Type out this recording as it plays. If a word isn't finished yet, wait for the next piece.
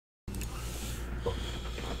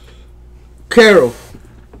Carol.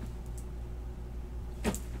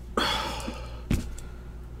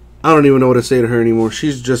 I don't even know what to say to her anymore.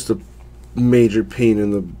 She's just a major pain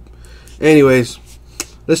in the... Anyways,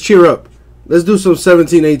 let's cheer up. Let's do some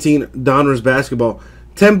 17-18 Donruss basketball.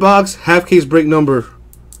 10 box, half case break number.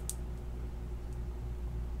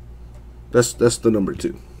 That's the number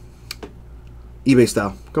 2. eBay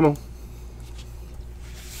style. Come on.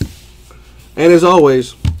 And as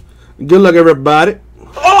always, good luck, everybody.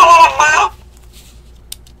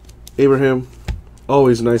 Abraham,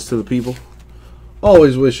 always nice to the people.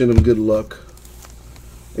 Always wishing them good luck.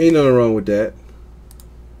 Ain't nothing wrong with that.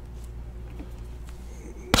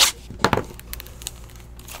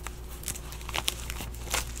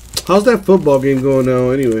 How's that football game going now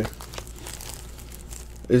anyway?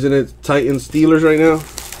 Isn't it Titans Steelers right now?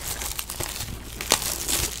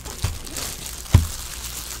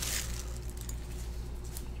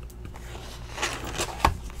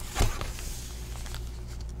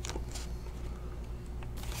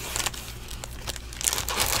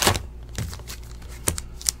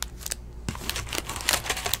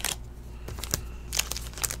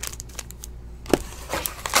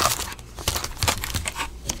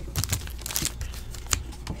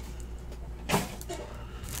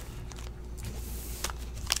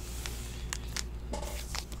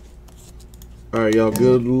 Alright, y'all,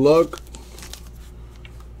 good luck.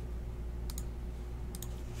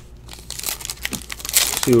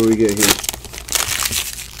 See what we get here.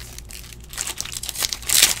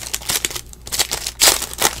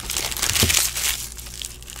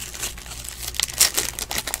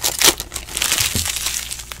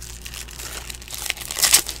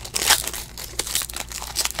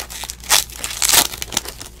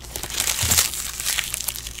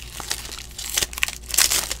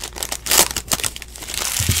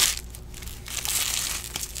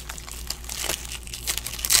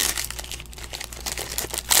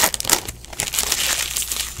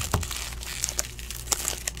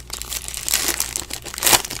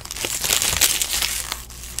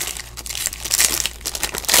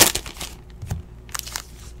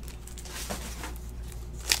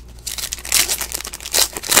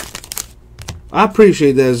 I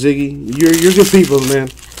appreciate that, Ziggy. You're good people, man.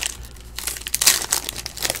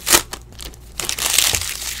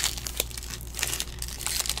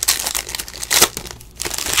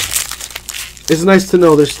 It's nice to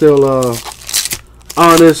know there's still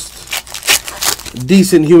honest,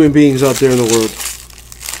 decent human beings out there in the world.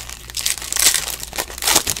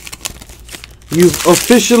 You've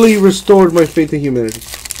officially restored my faith in humanity.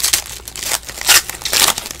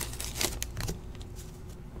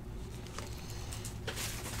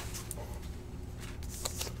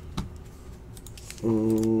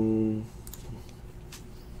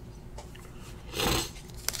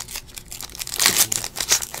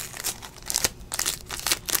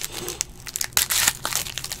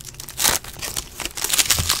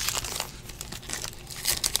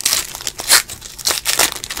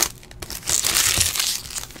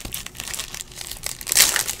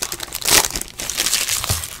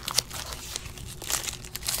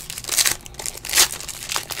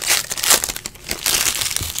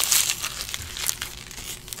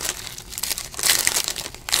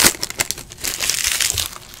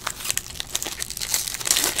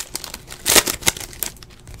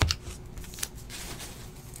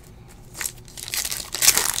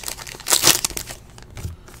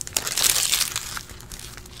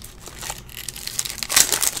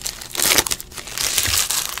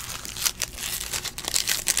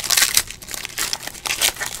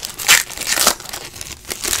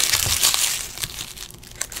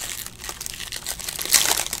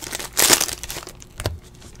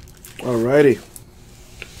 Alrighty.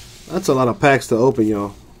 That's a lot of packs to open,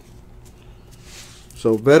 y'all.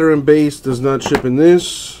 So veteran base does not ship in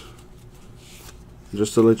this.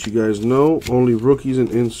 Just to let you guys know, only rookies and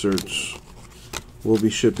inserts will be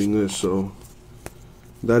shipping this. So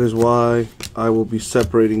that is why I will be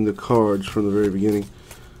separating the cards from the very beginning.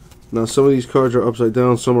 Now some of these cards are upside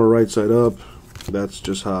down, some are right side up. That's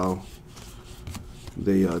just how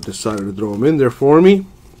they decided to throw them in there for me.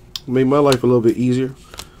 Made my life a little bit easier.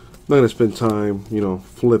 I'm not going to spend time, you know,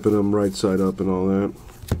 flipping them right side up and all that.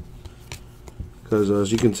 Because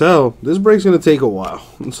as you can tell, this break's going to take a while.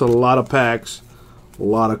 It's a lot of packs, a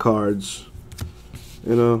lot of cards.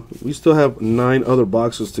 And we still have 9 other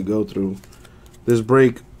boxes to go through. This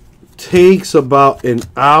break takes about an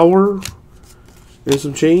hour and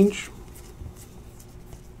some change.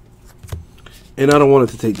 And I don't want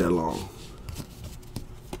it to take that long.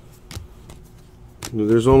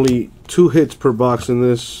 There's only 2 hits per box in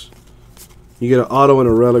this. You get an auto and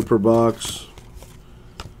a relic per box.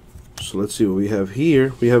 So let's see what we have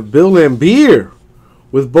here. We have Bill Lambier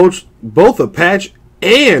with both a patch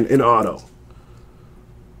and an auto.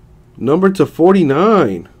 Number to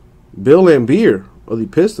 49. Bill Lambier of the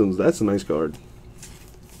Pistons. That's a nice card.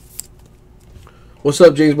 What's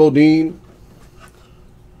up, James Bodine?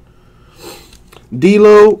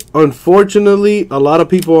 D-Lo, unfortunately, a lot of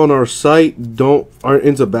people on our site aren't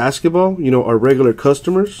into basketball. You know, our regular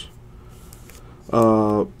customers.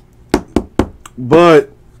 But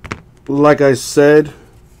like I said,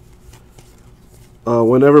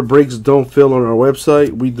 whenever breaks don't fill on our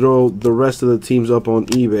website, we throw the rest of the teams up on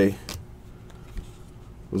eBay.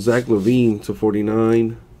 Zach LaVine to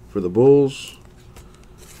 49 for the Bulls.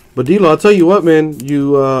 But D-Lo, I'll tell you what, man.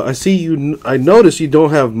 I notice you don't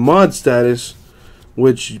have mod status,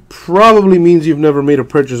 which probably means you've never made a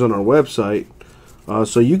purchase on our website.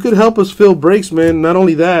 So you could help us fill breaks, man. Not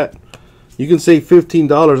only that, you can save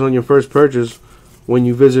 $15 on your first purchase when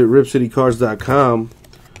you visit ripcitycards.com.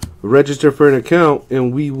 Register for an account,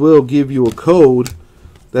 and we will give you a code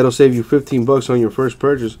that'll save you $15 on your first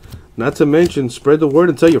purchase. Not to mention, spread the word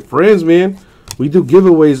and tell your friends, man. We do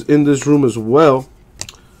giveaways in this room as well.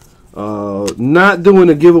 Not doing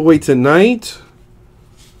a giveaway tonight,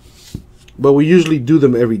 but we usually do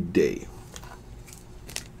them every day.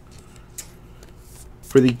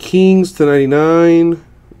 For the Kings to 99,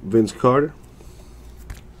 Vince Carter.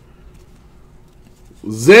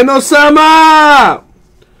 Zeno-sama!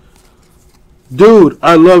 Dude,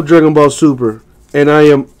 I love Dragon Ball Super, and I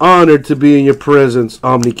am honored to be in your presence,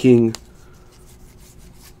 Omni King.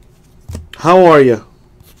 How are you?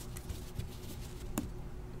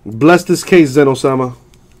 Bless this case, Zeno-sama.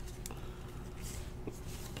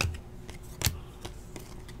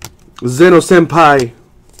 Zeno-senpai.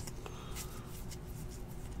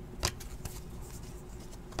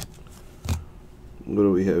 What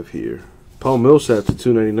do we have here? Paul Millsap to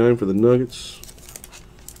 299 for the Nuggets.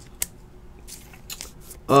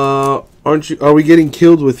 Are we getting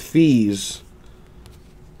killed with fees?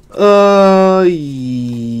 You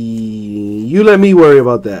let me worry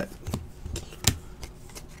about that.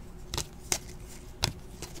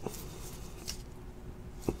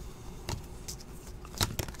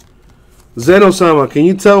 Zeno-sama, can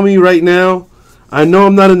you tell me right now? I know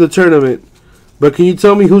I'm not in the tournament, but can you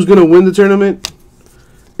tell me who's gonna win the tournament?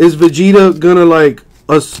 Is Vegeta gonna like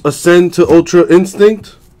ascend to Ultra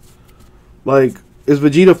Instinct? Like, is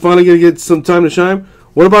Vegeta finally gonna get some time to shine?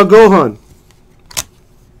 What about Gohan?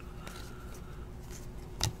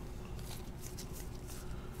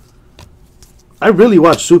 I really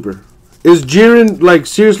watch Super. Is Jiren like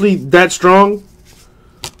seriously that strong?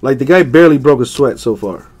 Like, the guy barely broke a sweat so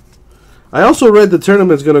far. I also read the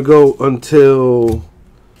tournament's gonna go until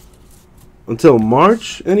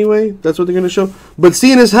March anyway. That's what they're gonna show. But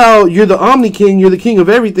seeing as how you're the Omni King, you're the king of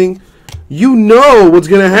everything, you know what's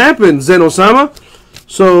gonna happen, Zeno-sama.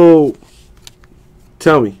 So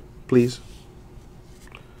tell me, please.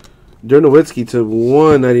 Dirk Nowitzki to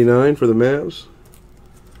 199 for the Mavs.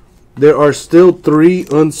 There are still 3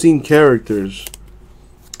 unseen characters.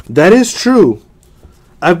 That is true.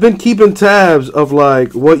 I've been keeping tabs of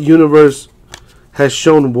like what universe has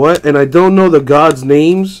shown what, and I don't know the gods'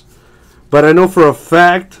 names, but I know for a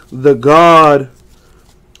fact the god,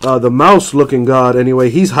 the mouse-looking god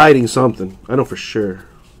anyway, he's hiding something. I know for sure.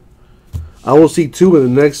 I will see 2 in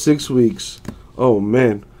the next 6 weeks. Oh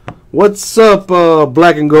man, what's up,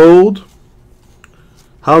 Black and Gold?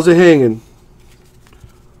 How's it hanging?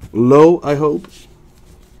 Low, I hope.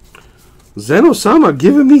 Zeno-sama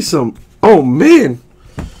giving me some. Oh man.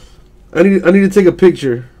 I need to take a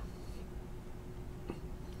picture.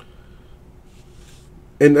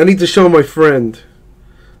 And I need to show my friend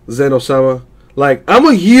Zeno-sama. Like, I'm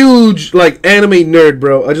a huge like anime nerd,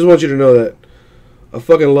 bro. I just want you to know that. I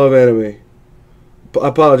fucking love anime. I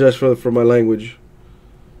apologize for my language.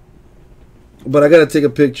 But I gotta take a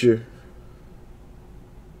picture.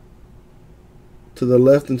 To the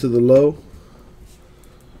left and to the low.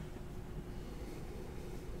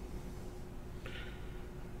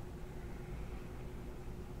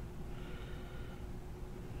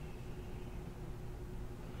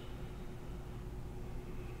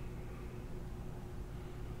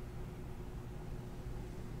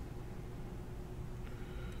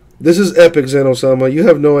 This is epic, Zeno-sama. You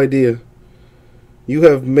have no idea. You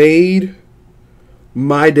have made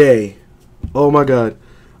my day. Oh my god.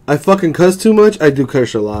 I fucking cuss too much? I do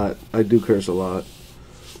curse a lot. I do curse a lot.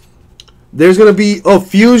 There's going to be a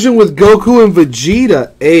fusion with Goku and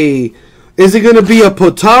Vegeta. Is it going to be a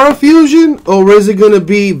Potara fusion? Or is it going to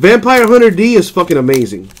be... Vampire Hunter D is fucking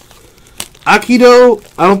amazing. Akido,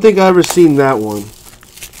 I don't think I ever seen that one.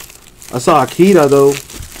 I saw Akira, though.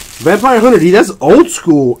 Vampire Hunter D, that's old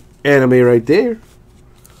school anime right there.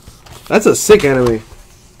 That's a sick anime.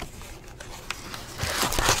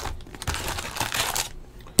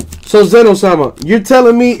 So Zeno-sama, you're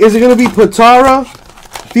telling me, is it going to be Patara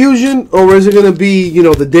Fusion, or is it going to be, you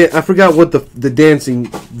know, I forgot what the dancing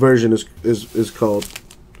version is called.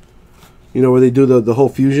 You know, where they do the whole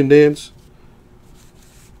fusion dance.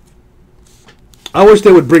 I wish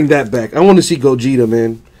they would bring that back. I want to see Gogeta,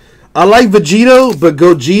 man. I like Vegito, but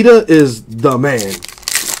Gogeta is the man.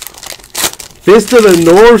 Fist of the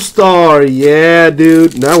North Star. Yeah,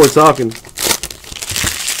 dude. Now we're talking.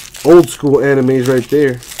 Old school animes right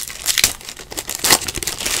there.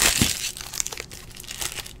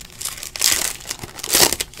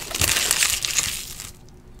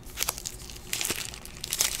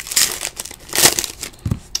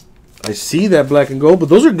 I see that black and gold, but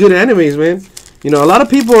those are good animes, man. You know, a lot of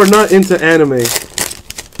people are not into anime.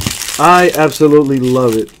 I absolutely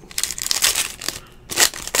love it.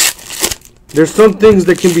 There's some things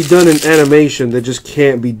that can be done in animation that just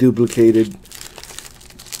can't be duplicated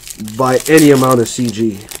by any amount of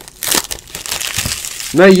CG.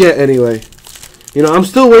 Not yet, anyway. You know, I'm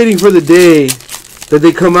still waiting for the day that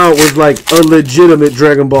they come out with, like, a legitimate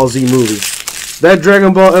Dragon Ball Z movie. That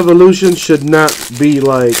Dragon Ball Evolution should not be,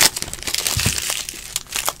 like...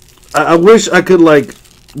 I wish I could, like,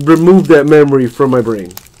 remove that memory from my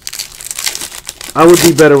brain. I would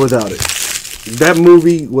be better without it. That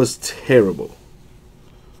movie was terrible.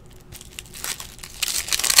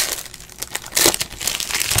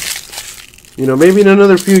 You know, maybe in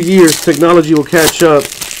another few years, technology will catch up,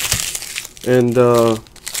 and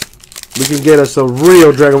we can get us a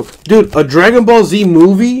real Dragon... Dude, a Dragon Ball Z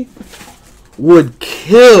movie would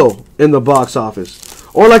kill in the box office.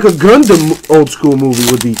 Or like a Gundam old school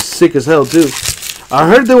movie would be sick as hell too. I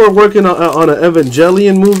heard they were working on an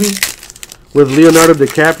Evangelion movie with Leonardo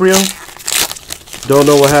DiCaprio. Don't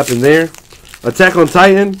know what happened there. Attack on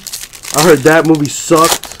Titan. I heard that movie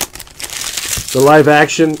sucked. The live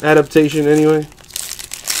action adaptation anyway.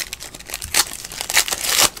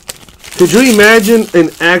 Could you imagine an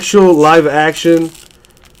actual live action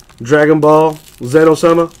Dragon Ball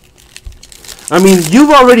Zeno-sama? I mean,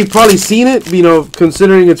 you've already probably seen it, you know,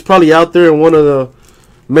 considering it's probably out there in one of the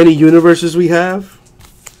many universes we have.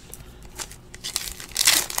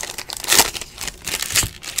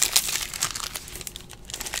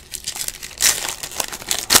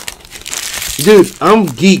 Dude, I'm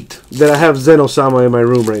geeked that I have Zeno-sama in my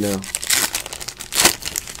room right now.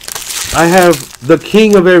 I have the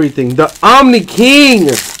king of everything, the Omni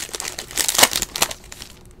King.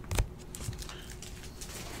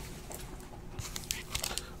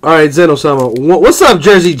 Alright, Zeno-sama. What's up,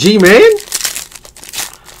 Jersey G, man?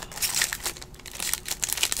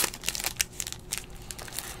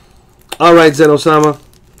 Alright, Zeno-sama.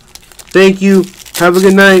 Thank you. Have a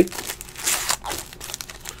good night.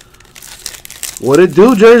 What it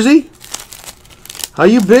do, Jersey? How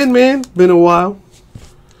you been, man? Been a while.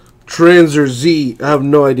 Transer Z. I have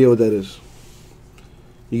no idea what that is.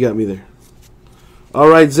 You got me there.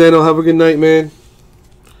 Alright, Zeno. Have a good night, man.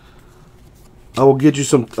 I will get you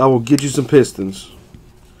some pistons.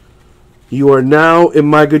 You are now in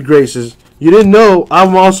my good graces. You didn't know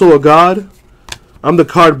I'm also a god? I'm the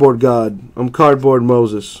cardboard god. I'm Cardboard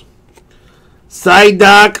Moses.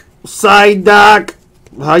 Psyduck! Psyduck!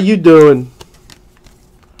 How you doing?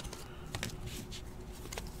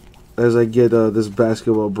 As I get this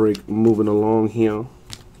basketball break moving along here.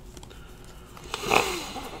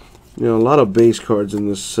 You know, a lot of base cards in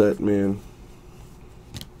this set, man.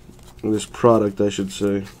 This product, I should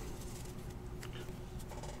say.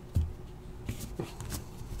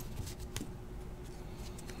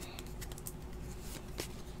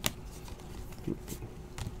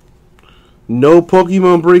 No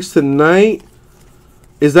Pokemon breaks tonight?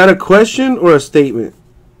 Is that a question or a statement?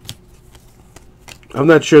 I'm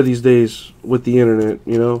not sure these days with the internet,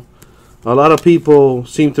 you know. A lot of people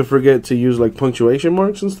seem to forget to use like punctuation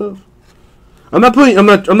marks and stuff. I'm not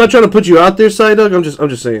trying to put you out there, Psyduck. I'm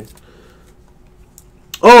just saying.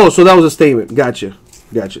 Oh, so that was a statement. Gotcha.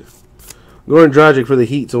 Gotcha. Goran Dragic for the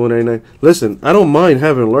Heat to 199. Listen, I don't mind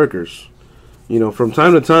having lurkers. You know, from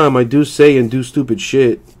time to time, I do say and do stupid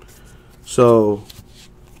shit. So,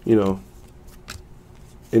 you know,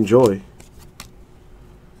 enjoy.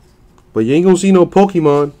 But you ain't gonna see no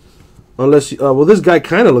Pokemon unless you, well, this guy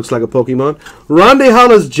kind of looks like a Pokemon. Rondae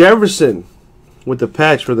Hollis Jefferson with the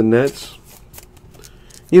patch for the Nets.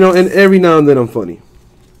 You know, and every now and then I'm funny.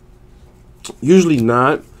 Usually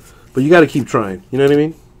not, but you got to keep trying. You know what I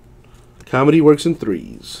mean? Comedy works in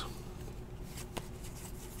threes.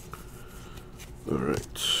 All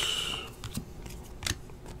right.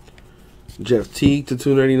 Jeff Teague to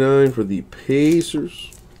 299 for the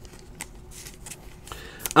Pacers.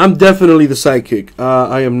 I'm definitely the sidekick.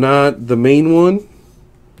 I am not the main one.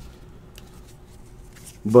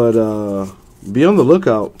 But be on the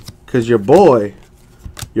lookout, because your boy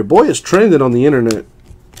is trending on the internet.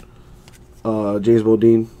 James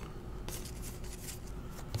Bodine.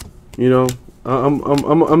 You know,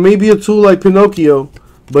 I may be a tool like Pinocchio,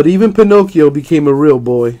 but even Pinocchio became a real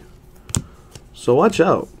boy. So watch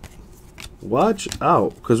out. Watch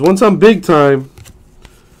out. Because once I'm big time,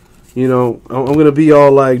 you know, I'm going to be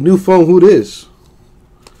all like, new phone, who this?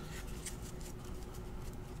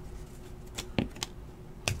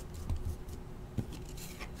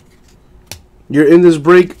 You're in this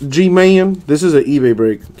break, G-Man. This is an eBay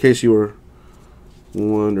break, in case you were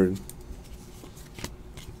wondering.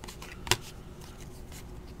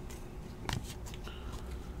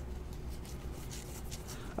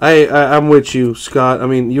 I'm with you, Scott. I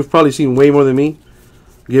mean, you've probably seen way more than me,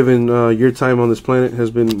 given your time on this planet has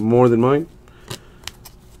been more than mine.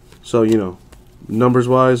 So, you know,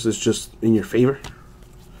 numbers-wise, it's just in your favor.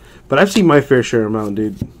 But I've seen my fair share amount,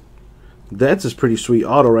 dude. That's a pretty sweet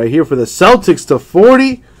auto right here for the Celtics to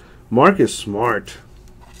 40. Marcus Smart.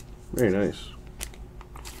 Very nice.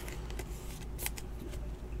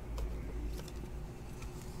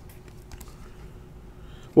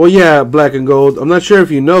 Well, yeah, black and gold. I'm not sure if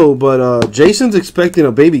you know, but Jason's expecting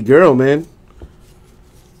a baby girl, man.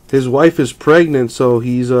 His wife is pregnant, so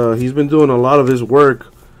he's been doing a lot of his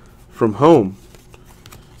work from home.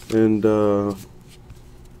 And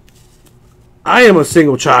I am a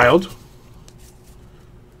single child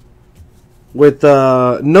with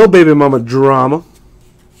no baby mama drama.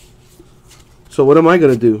 So what am I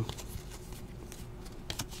going to do?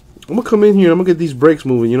 I'm going to come in here. I'm going to get these breaks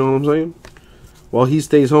moving, you know what I'm saying? While he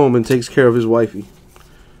stays home and takes care of his wifey. You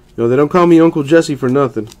know, they don't call me Uncle Jesse for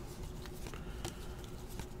nothing.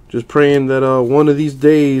 Just praying that one of these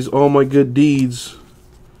days all my good deeds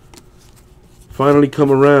finally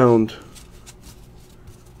come around.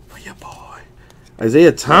 For your boy.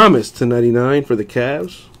 Isaiah Thomas to 99 for the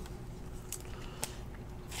Cavs.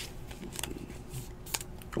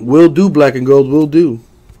 Will do, black and gold, will do.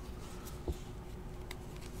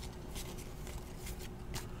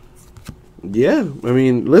 Yeah, I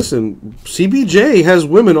mean, listen, CBJ has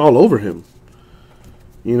women all over him.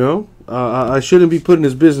 You know, I shouldn't be putting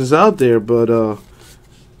his business out there, but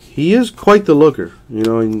he is quite the looker. You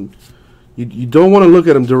know, and you don't want to look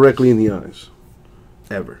at him directly in the eyes,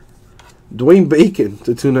 ever. Dwayne Bacon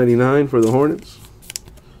to 299 for the Hornets.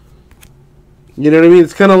 You know what I mean?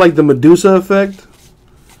 It's kind of like the Medusa effect,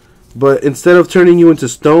 but instead of turning you into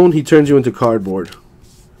stone, he turns you into cardboard.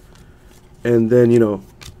 And then, you know,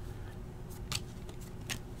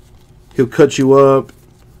 he'll cut you up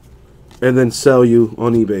and then sell you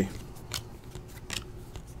on eBay.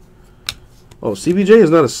 Oh, CBJ is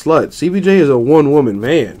not a slut. CBJ is a one-woman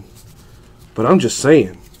man. But I'm just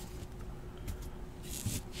saying.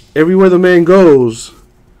 Everywhere the man goes,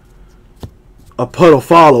 a puddle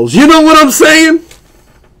follows. You know what I'm saying?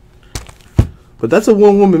 But that's a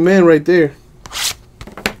one-woman man right there.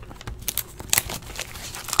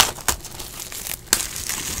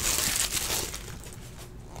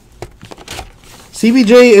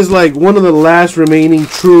 CBJ is like one of the last remaining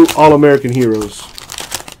true All-American heroes.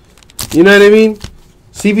 You know what I mean?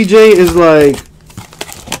 CBJ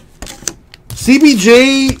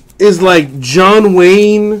is like John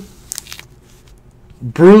Wayne,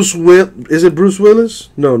 is it Bruce Willis?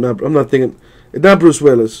 No, I'm not thinking. It's not Bruce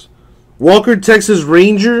Willis. Walker, Texas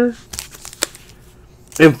Ranger,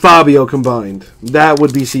 and Fabio combined. That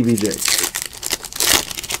would be CBJ.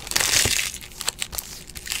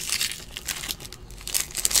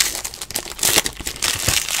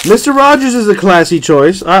 Mr. Rogers is a classy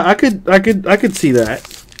choice. I could see that.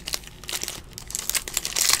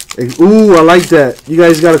 Ooh, I like that. You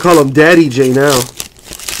guys gotta call him Daddy J now.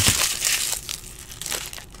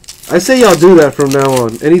 I say y'all do that from now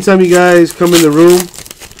on. Anytime you guys come in the room,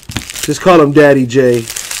 just call him Daddy J.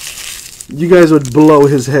 You guys would blow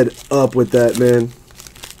his head up with that, man.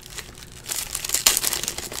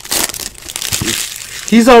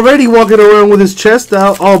 He's already walking around with his chest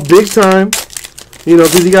out, all big time. You know,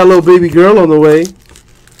 because he got a little baby girl on the way.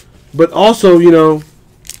 But also, you know,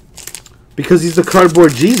 because he's the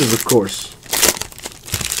cardboard Jesus, of course.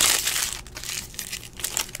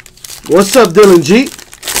 What's up, Dylan G?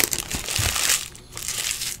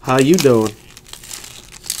 How you doing?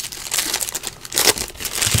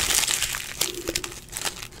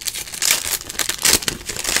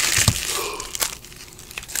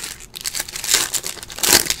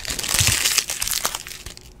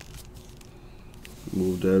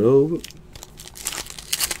 Move that over.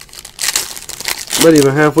 Not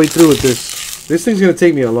even halfway through with this. This thing's gonna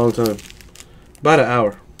take me a long time. About an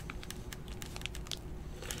hour.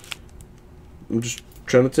 I'm just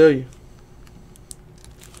trying to tell you.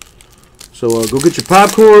 So go get your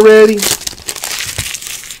popcorn ready.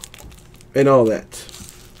 And all that.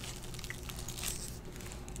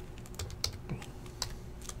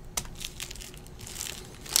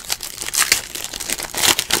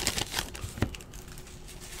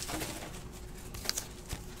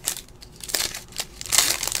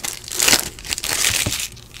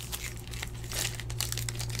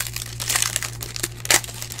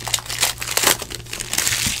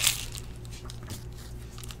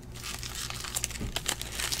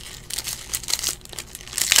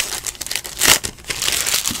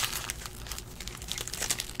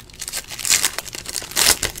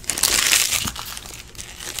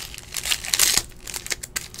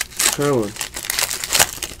 One.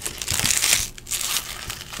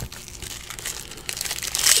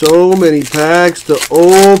 So many packs to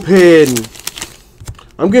open.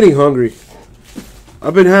 I'm getting hungry.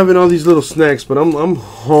 I've been having all these little snacks, but I'm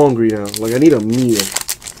hungry now. Like I need a meal.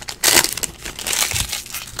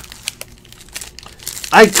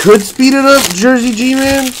 I could speed it up, Jersey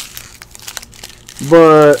G-Man,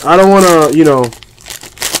 but I don't want to, you know,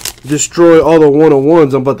 destroy all the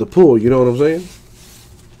one-on-ones I'm about to pull. You know what I'm saying?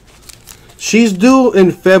 She's due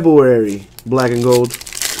in February, Black and Gold.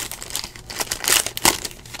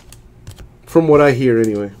 From what I hear,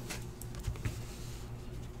 anyway.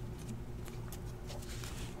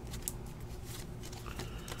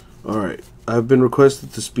 Alright, I've been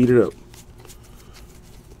requested to speed it up.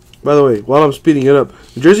 By the way, while I'm speeding it up,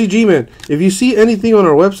 Jersey G-Man, if you see anything on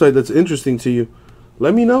our website that's interesting to you,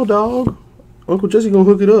 let me know, dog. Uncle Jesse gonna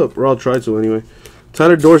hook it up, or I'll try to anyway.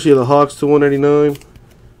 Tyler Dorsey of the Hawks to 199.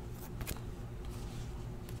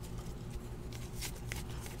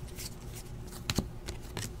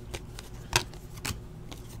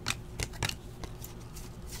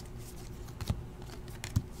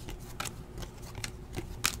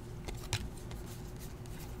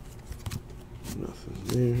 Nothing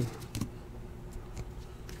there.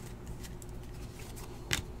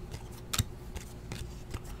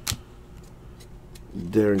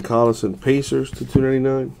 Darren Collison Pacers to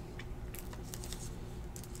 299.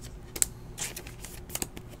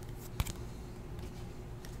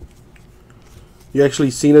 You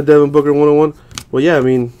actually seen a Devin Booker 101? Well, yeah, I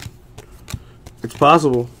mean, it's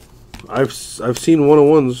possible. I've seen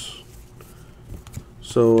 101s.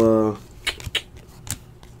 So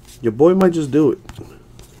your boy might just do it.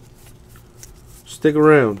 Stick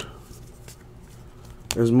around.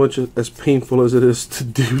 As much as painful as it is to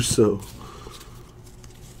do so.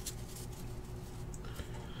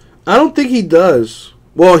 I don't think he does.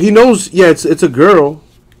 Well, he knows. Yeah, it's a girl.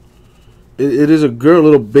 It is a girl,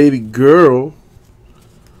 little baby girl.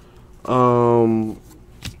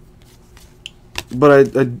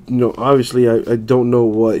 But I you know, obviously I don't know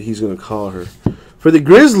what he's gonna call her. For the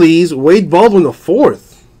Grizzlies, Wade Baldwin the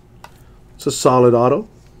fourth. It's a solid auto.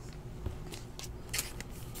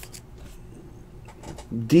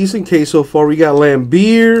 Decent case so far. We got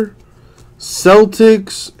Lambeer,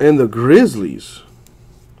 Celtics, and the Grizzlies.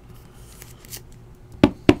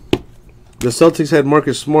 The Celtics had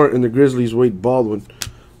Marcus Smart and the Grizzlies Wade Baldwin.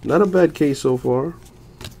 Not a bad case so far.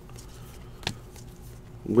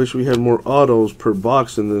 Wish we had more autos per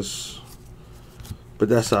box in this. But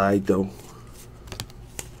that's alright though.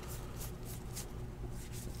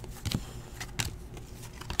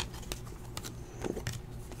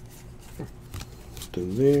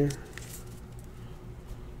 Nothing there.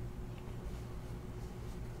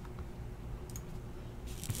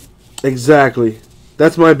 Exactly.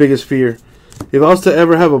 That's my biggest fear. If I was to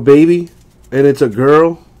ever have a baby and it's a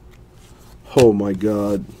girl, oh my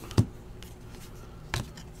God.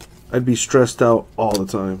 I'd be stressed out all the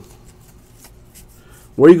time.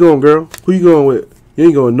 Where you going, girl? Who you going with? You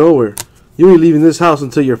ain't going nowhere. You ain't leaving this house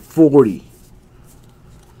until you're 40.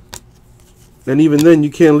 And even then, you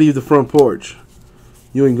can't leave the front porch.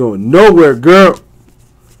 You ain't going nowhere, girl.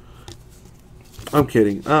 I'm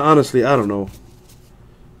kidding. Honestly, I don't know.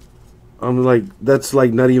 I'm like, that's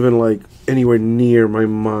like not even like anywhere near my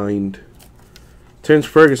mind. Terrence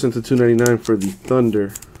Ferguson to 299 for the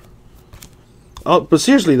Thunder. Oh, but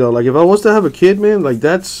seriously though, like if I was to have a kid, man, like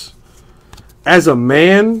that's, as a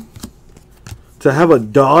man, to have a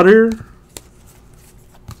daughter.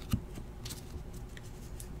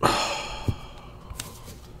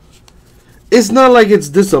 It's not like it's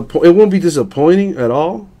it won't be disappointing at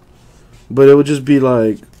all, but it would just be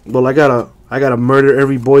like, well, I gotta murder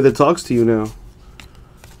every boy that talks to you now,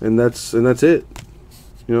 and that's it,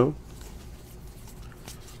 you know.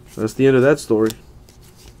 That's the end of that story.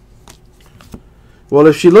 Well,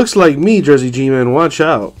 if she looks like me, Jersey G-Man, watch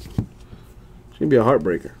out. It's going to be a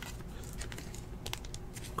heartbreaker.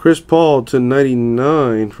 Chris Paul to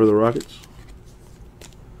 99 for the Rockets.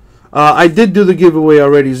 I did do the giveaway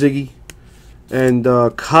already, Ziggy. And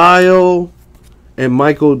Kyle and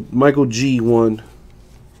Michael G won.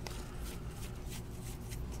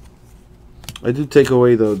 I did take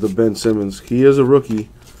away the Ben Simmons. He is a rookie,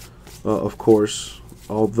 of course.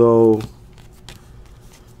 Although,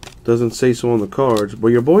 doesn't say so on the cards. But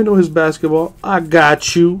your boy know his basketball. I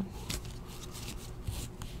got you.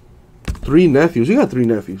 3 nephews. You got 3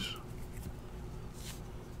 nephews.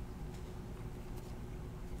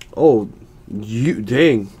 Oh, you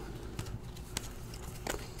dang.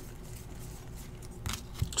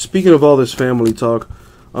 Speaking of all this family talk,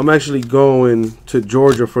 I'm actually going to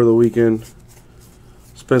Georgia for the weekend.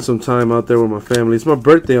 Spend some time out there with my family. It's my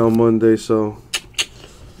birthday on Monday, so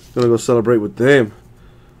I'm gonna go celebrate with them.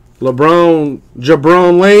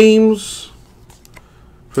 Jabron Lames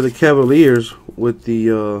for the Cavaliers with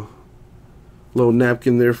the little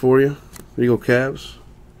napkin there for you. There you go, Cavs.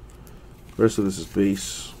 The rest of this is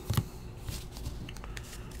base.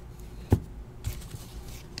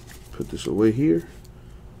 Put this away here.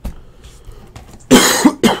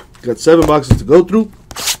 Got 7 boxes to go through.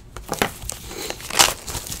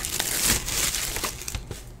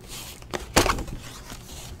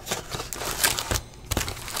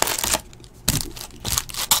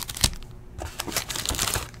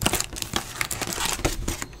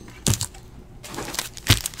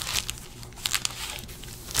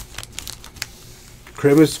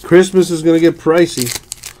 Christmas is going to get pricey.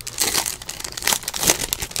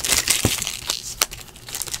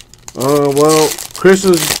 Well,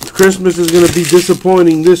 Christmas is going to be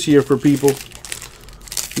disappointing this year for people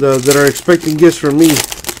that are expecting gifts from me.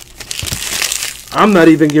 I'm not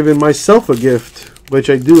even giving myself a gift, which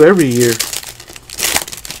I do every year.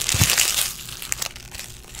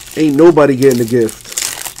 Ain't nobody getting a gift.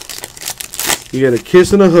 You get a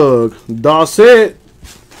kiss and a hug. That's it.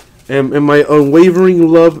 And my unwavering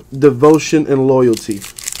love, devotion, and loyalty.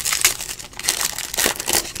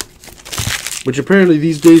 Which apparently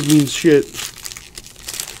these days means shit.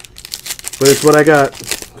 But it's what I got.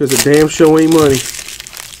 Because the damn show ain't money.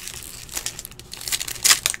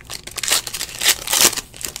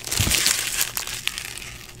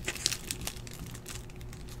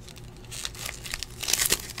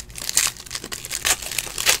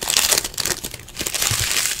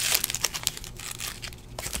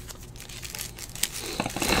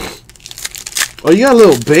 Oh, you got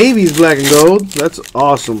little babies, black and gold. That's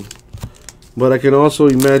awesome. But I can also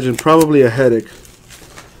imagine probably a headache.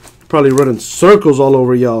 Probably running circles all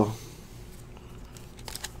over y'all.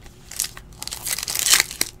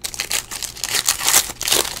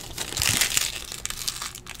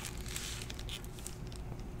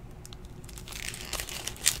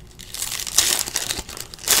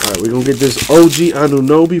 Alright, we're going to get this OG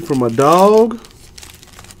Anunoby for my dog.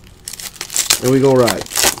 And we're going to ride.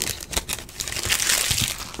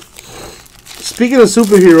 Speaking of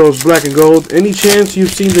superheroes, black and gold, any chance you've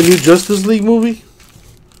seen the new Justice League movie?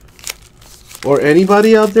 Or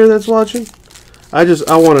anybody out there that's watching? I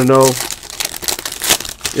want to know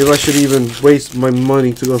if I should even waste my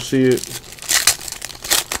money to go see it.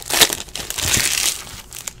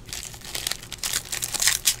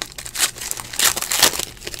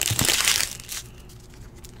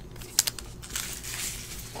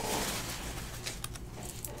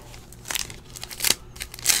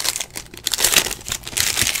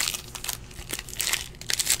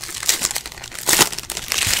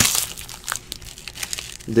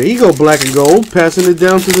 There you go, black and gold, passing it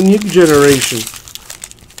down to the new generation.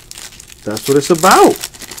 That's what it's about.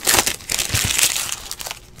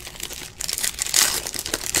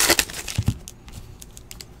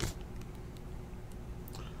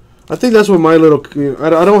 I think that's what my little, I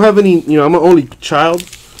don't have any, I'm an only child,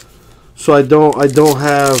 so I don't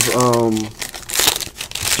have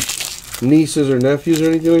nieces or nephews or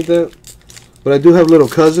anything like that. But I do have little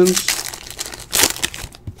cousins.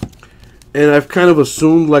 And I've kind of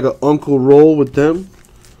assumed like an uncle role with them.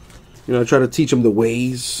 I try to teach them the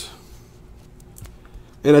ways.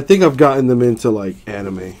 And I think I've gotten them into like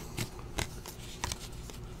anime.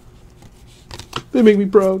 They make me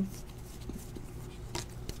proud.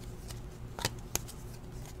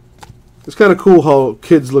 It's kind of cool how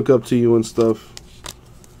kids look up to you and stuff.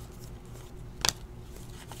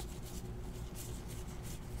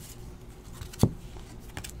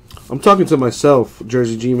 I'm talking to myself,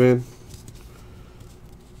 Jersey G-Man.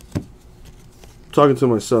 Talking to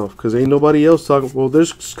myself, because ain't nobody else talking. Well,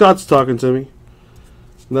 there's Scott's talking to me,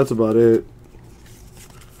 and that's about it.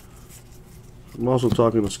 I'm also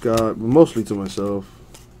talking to Scott, but mostly to myself.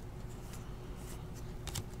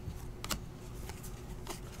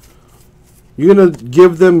 You're gonna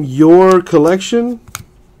give them your collection?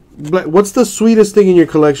 What's the sweetest thing in your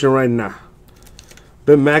collection right now?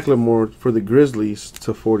 Ben McLemore for the Grizzlies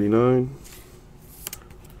to 49.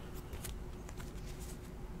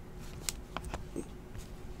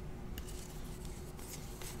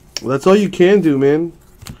 Well, that's all you can do, man.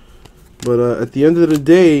 But at the end of the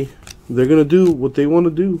day, they're going to do what they want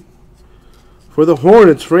to do. For the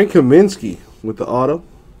Hornets, Frank Kaminsky with the auto.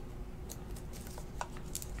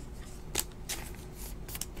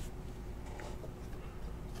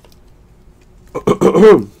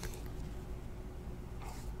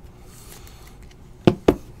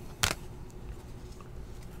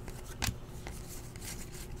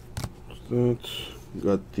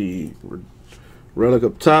 Got the relic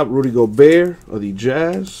up top, Rudy Gobert of the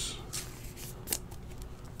Jazz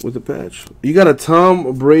with the patch. You got a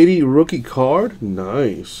Tom Brady rookie card?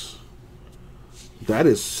 Nice. That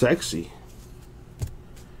is sexy.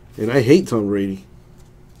 And I hate Tom Brady.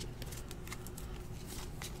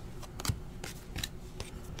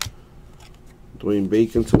 Dwayne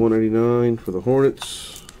Bacon to 199 for the Hornets.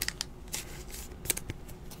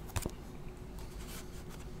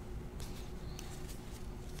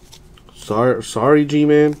 Sorry,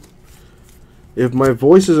 G-Man. If my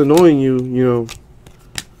voice is annoying you, you know,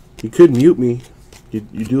 you could mute me. You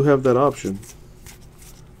do have that option.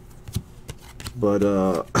 But,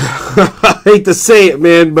 I hate to say it,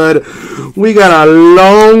 man, but we got a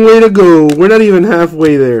long way to go. We're not even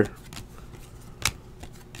halfway there.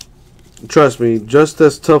 Trust me, just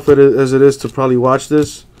as tough as it is to probably watch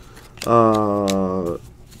this,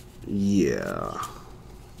 yeah.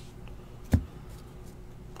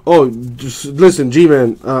 Oh, just listen,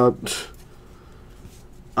 G-Man.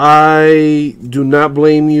 I do not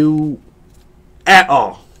blame you at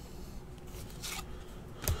all.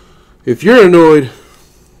 If you're annoyed,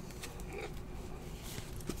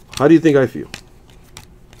 how do you think I feel?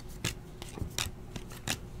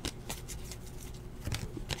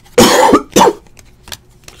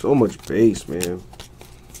 So much base, man.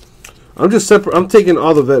 I'm taking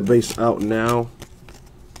all the vet base out now.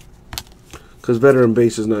 Because veteran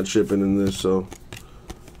base is not shipping in this, so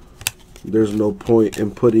there's no point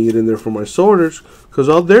in putting it in there for my sorters, because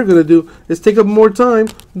all they're going to do is take up more time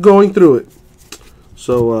going through it.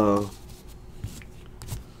 So,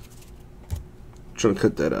 trying to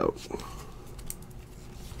cut that out.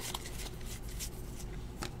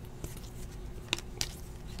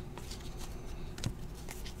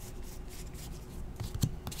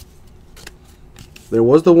 There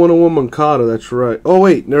was the 101 Moncada, that's right. Oh,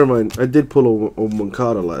 wait, never mind. I did pull a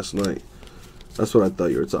Moncada last night. That's what I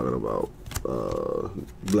thought you were talking about.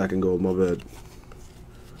 Black and gold, my bad.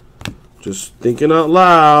 Just thinking out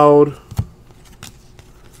loud.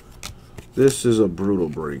 This is a brutal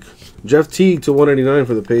break. Jeff Teague to 189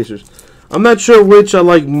 for the Pacers. I'm not sure which I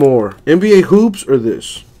like more. NBA Hoops or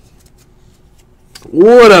this?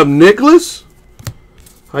 What up, Nicholas?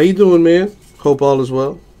 How you doing, man? Hope all is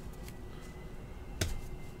well.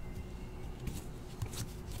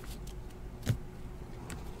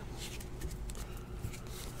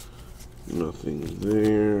 Nothing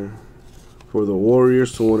there. For the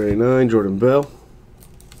Warriors to 189, Jordan Bell.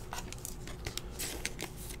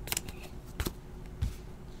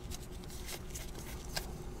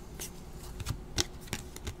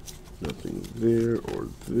 Nothing there or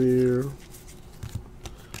there.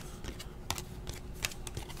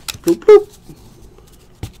 Boop, boop.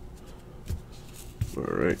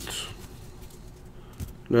 All right.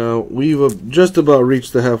 Now, we've just about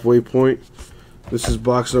reached the halfway point. This is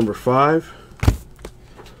box number 5.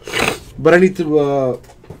 But I need to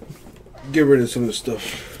get rid of some of the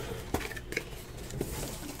stuff.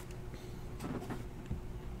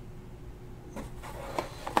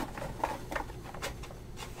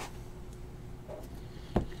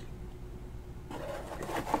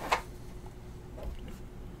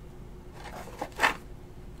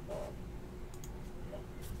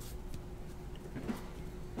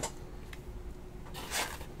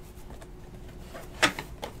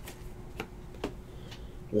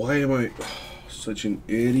 Why am I such an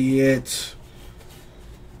idiot?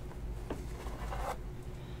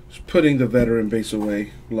 Just putting the veteran base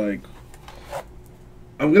away. Like,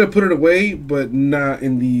 I'm going to put it away, but not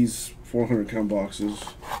in these 400 count boxes.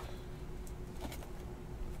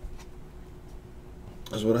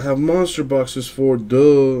 That's what I have monster boxes for,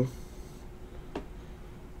 duh.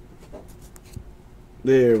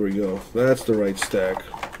 There we go. That's the right stack.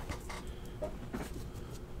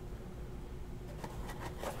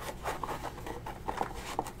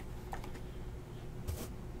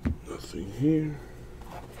 here.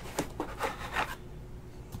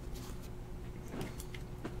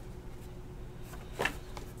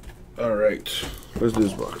 All right, where's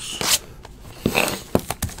this box?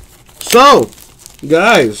 So,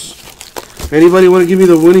 guys, anybody want to give me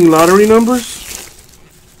the winning lottery numbers?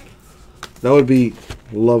 That would be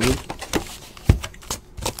lovely.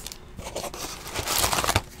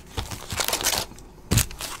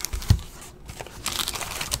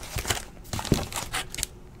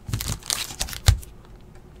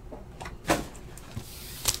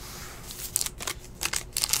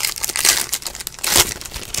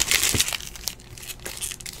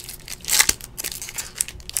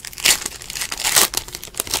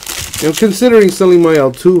 I'm considering selling my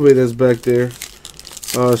Altuve that's back there,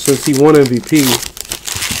 since he won MVP.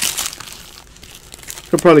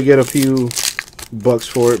 I'll probably get a few bucks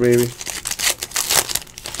for it, maybe.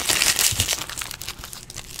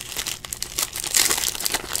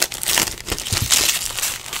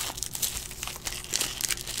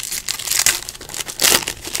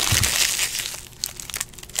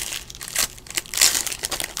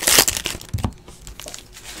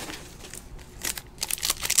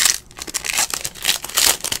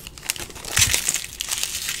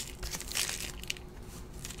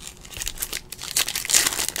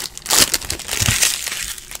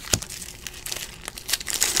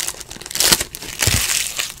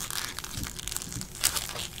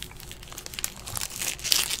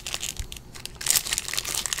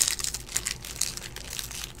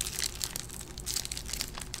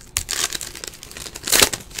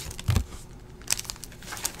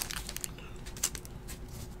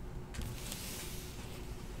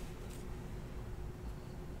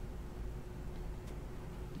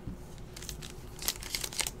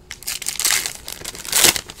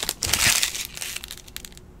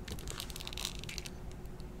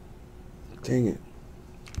 Dang it.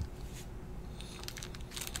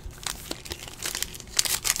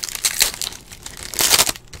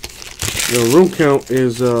 The room count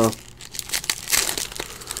is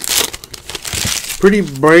pretty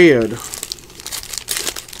bad.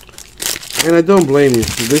 And I don't blame you.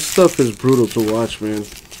 This stuff is brutal to watch, man.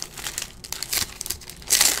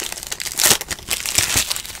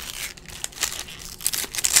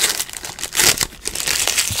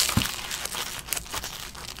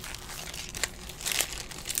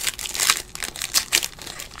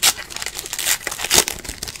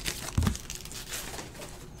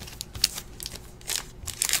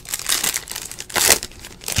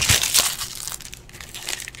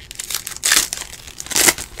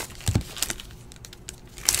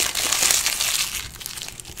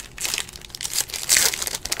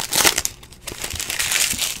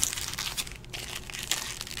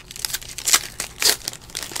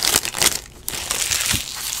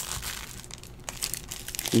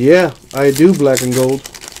 Yeah, I do black and gold.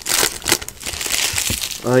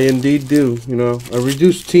 I indeed do. You know, I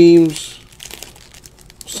reduced teams,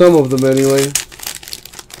 some of them anyway,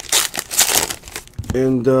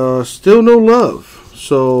 and still no love.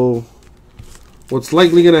 So what's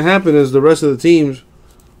likely going to happen is the rest of the teams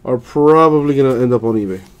are probably going to end up on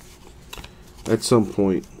eBay at some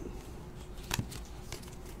point.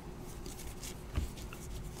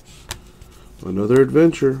 Another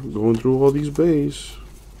adventure going through all these bays.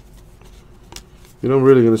 You know, I'm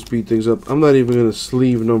really going to speed things up. I'm not even going to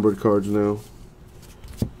sleeve numbered cards now,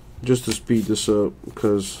 just to speed this up,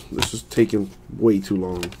 because this is taking way too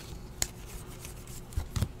long.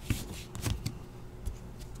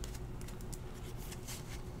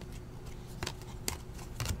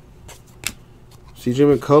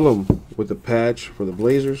 CJ McCollum with the patch for the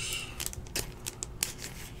Blazers.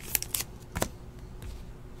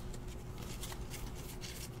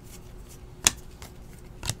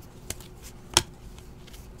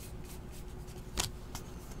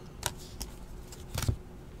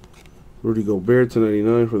 Rudy Gobert to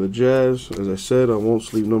 99 for the Jazz. As I said, I won't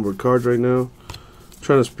sleeve numbered cards right now. I'm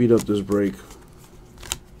trying to speed up this break.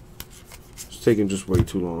 It's taking just way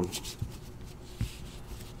too long.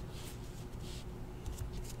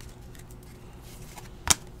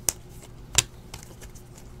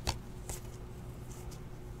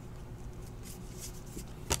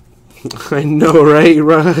 I know, right?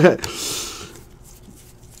 Right.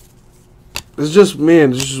 It's just,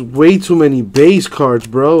 man, there's just way too many base cards,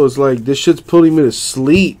 bro. It's like, this shit's putting me to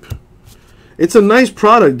sleep. It's a nice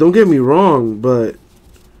product, don't get me wrong, but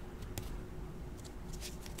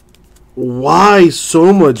why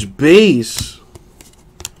so much base?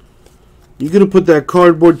 You could have put that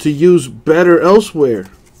cardboard to use better elsewhere.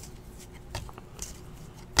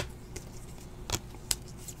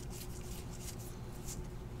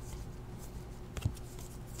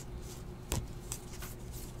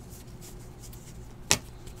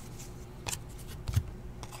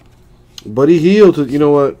 Buddy Hield to, you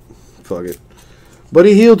know what? Fuck it.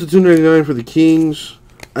 Buddy Hield to $2.99 for the Kings.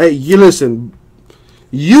 You listen.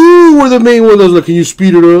 You were the main one that was like, can you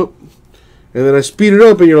speed it up? And then I speed it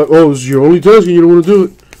up, and you're like, oh, this is your only task, and you don't want to do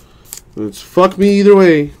it. It's fuck me either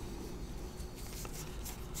way.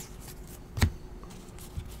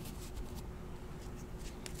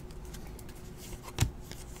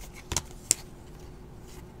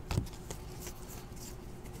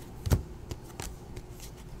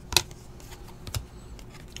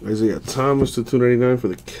 Isaiah Thomas to $2.99 for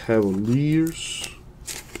the Cavaliers.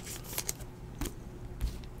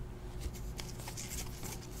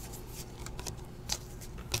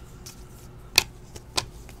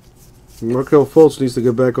 Markelle Fultz needs to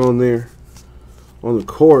get back on there, on the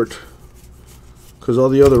court, because all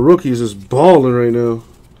the other rookies is balling right now.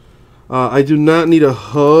 I do not need a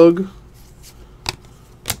hug.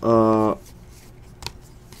 I'm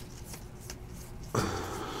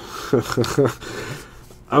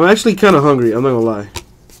actually kind of hungry. I'm not gonna lie.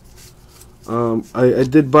 I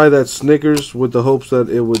did buy that Snickers with the hopes that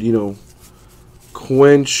it would, you know,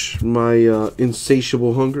 quench my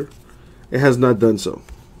insatiable hunger. It has not done so.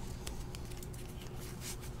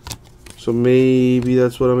 So maybe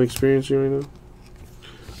that's what I'm experiencing right now.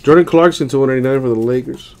 Jordan Clarkson to $199 for the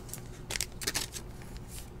Lakers.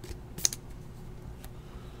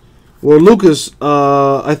 Well, Lucas,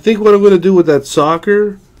 I think what I'm going to do with that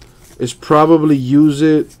soccer is probably use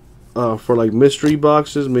it for like mystery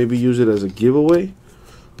boxes. Maybe use it as a giveaway.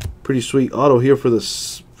 Pretty sweet auto here for the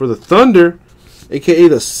Thunder, aka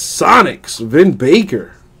the Sonics. Vin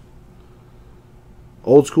Baker,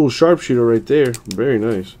 old school sharpshooter right there. Very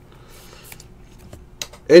nice.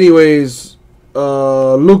 Anyways,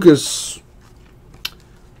 Lucas,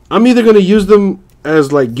 I'm either going to use them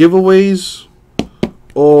as like giveaways,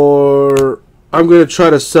 or I'm going to try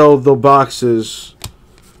to sell the boxes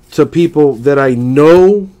to people that I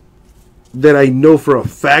know for a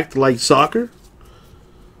fact like soccer.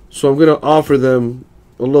 So I'm going to offer them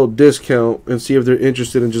a little discount and see if they're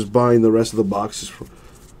interested in just buying the rest of the boxes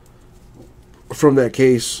from that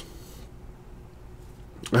case.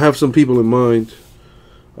 I have some people in mind.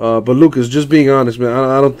 But Lucas, just being honest, man,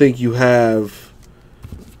 I don't think you have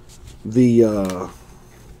the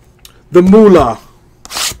moolah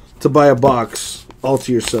to buy a box all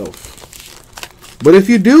to yourself. But if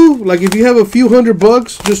you do, like if you have a few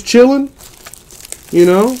 $100 just chilling, you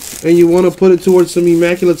know, and you want to put it towards some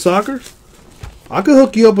immaculate soccer, I could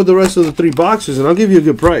hook you up with the rest of the 3 boxes, and I'll give you a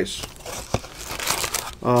good price.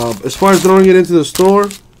 As far as throwing it into the store,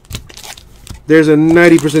 there's a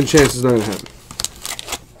 90% chance it's not going to happen.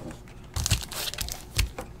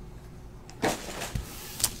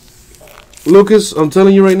 Lucas, I'm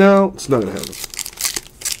telling you right now, it's not going to happen.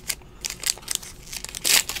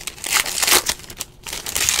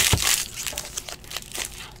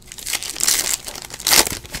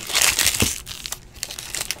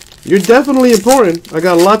 You're definitely important. I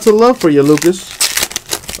got lots of love for you, Lucas.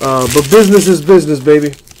 But business is business,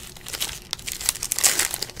 baby.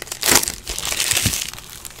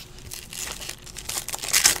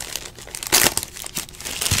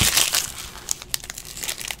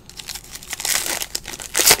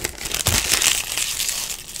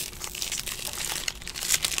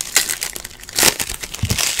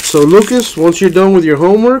 So, Lucas, once you're done with your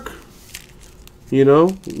homework, you know,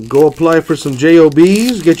 go apply for some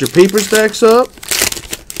JOBs, get your paper stacks up,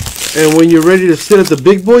 and when you're ready to sit at the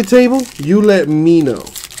big boy table, you let me know.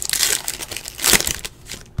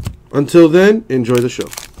 Until then, enjoy the show.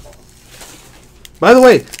 By the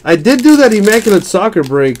way, I did do that Immaculate Soccer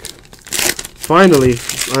break. Finally,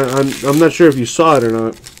 I'm not sure if you saw it or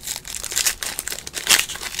not.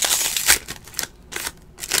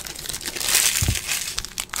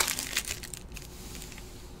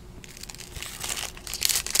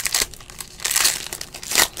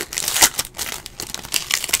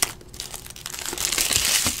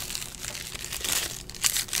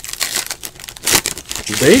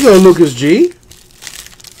 There you go, Lucas G.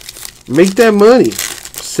 Make that money.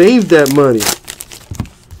 Save that money.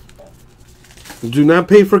 Do not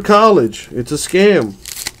pay for college. It's a scam.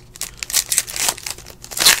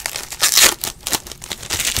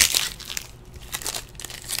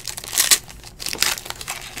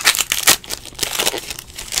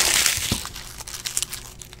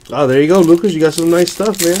 Oh, there you go, Lucas. You got some nice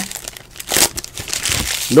stuff, man.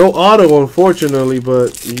 No auto, unfortunately,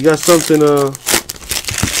 but you got something,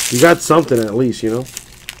 you got something at least, you know.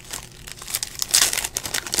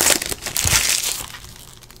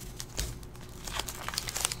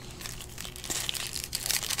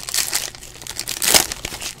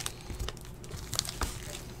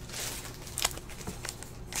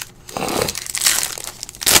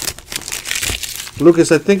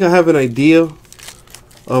 Lucas, I think I have an idea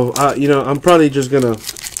of, you know, I'm probably just going to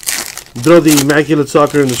throw the Immaculate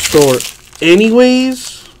Soccer in the store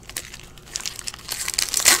anyways.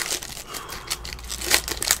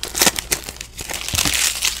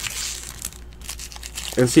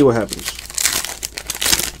 And see what happens.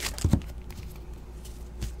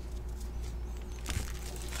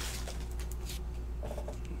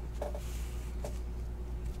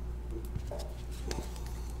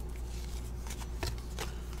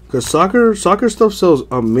 Because soccer stuff sells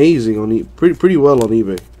amazing on pretty well on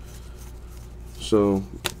eBay. So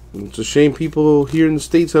it's a shame people here in the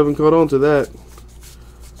States haven't caught on to that,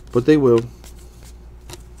 but they will.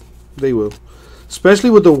 They will, especially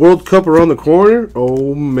with the World Cup around the corner.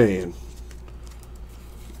 Oh man.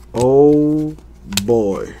 Oh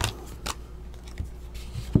boy.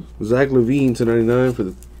 Zach Levine /99 for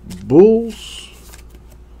the Bulls.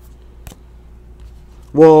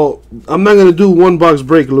 Well, I'm not going to do one box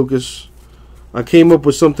break, Lucas. I came up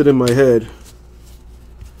with something in my head.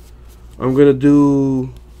 I'm going to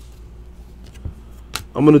do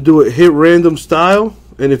it hit random style.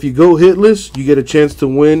 And if you go hitless, you get a chance to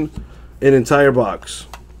win an entire box.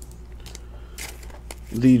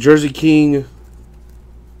 The Jersey King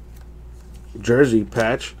jersey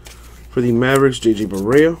patch for the Mavericks, JJ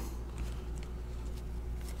Barea.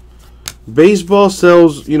 Baseball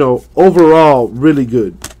sells, you know, overall really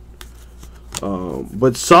good.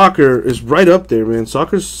 But soccer is right up there, man.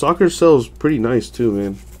 Soccer sells pretty nice too,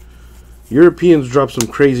 man. Europeans drop some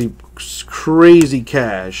crazy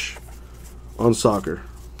cash on soccer.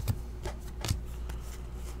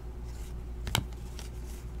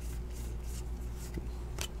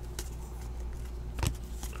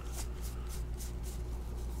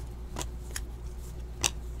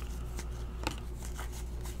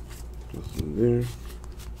 Nothing there.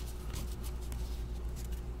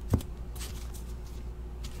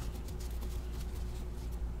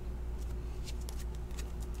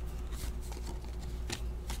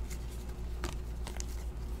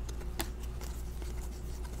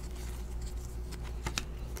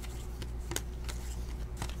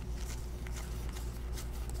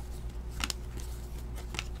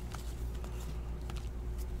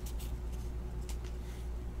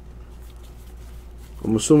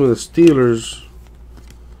 I'm assuming the Steelers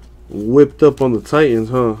whipped up on the Titans,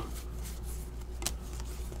 huh?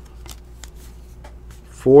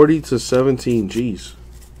 40-17, jeez.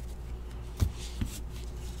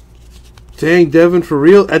 Dang, Devin, for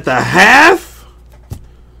real? At the half?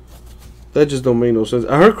 That just don't make no sense.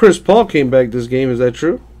 I heard Chris Paul came back this game. Is that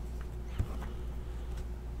true?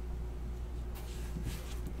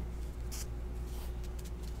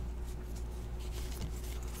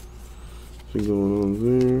 What's going on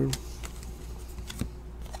there?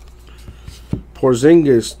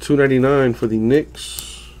 Porzingis, $2.99 for the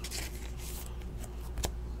Knicks.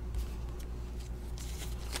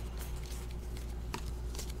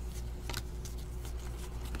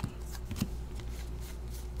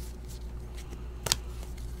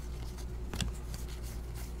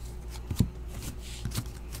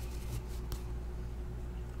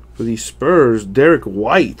 For the Spurs, Derek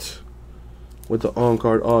White with the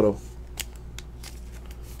on-card auto.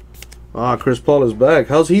 Ah, Chris Paul is back.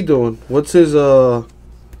 How's he doing? What's his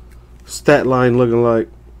stat line looking like?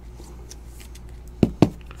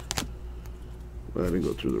 I didn't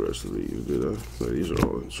go through the rest of these, did I? No, these are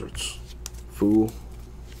all inserts. Fool.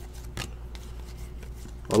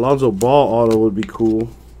 Alonzo Ball auto would be cool.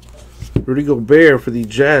 Rudy Gobert for the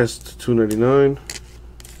Jazz, $2.99.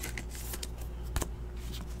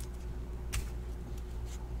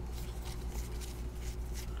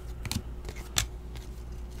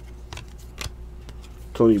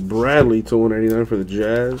 Tony Bradley to $1.99 for the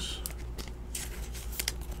Jazz.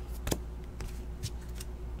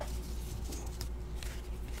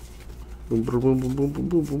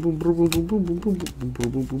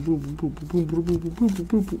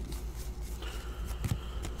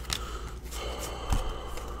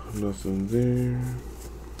 Nothing there.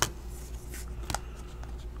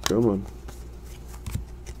 Come on.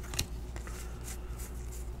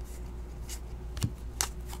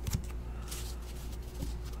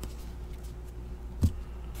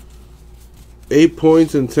 Eight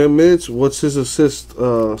points in 10 minutes. What's his assist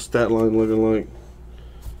stat line looking like?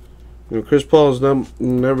 You know, Chris Paul is not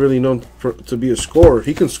really known to be a scorer.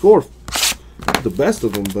 He can score the best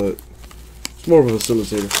of them, but it's more of a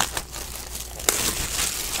facilitator.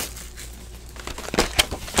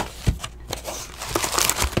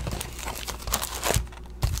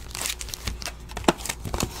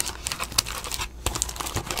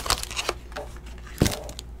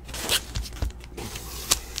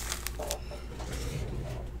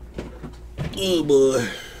 Oh boy.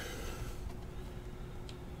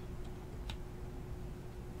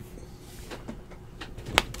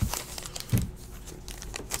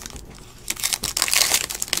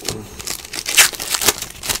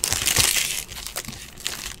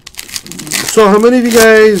 So how many of you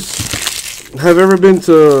guys have ever been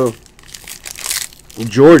to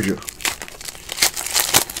Georgia?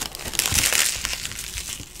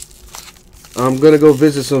 I'm gonna go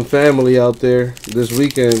visit some family out there this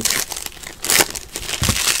weekend.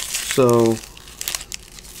 So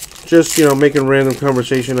just, you know, making random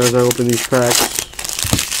conversation as I open these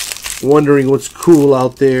packs. Wondering what's cool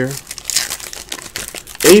out there.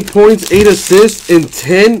 8 points, 8 assists in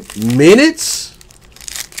 10 minutes?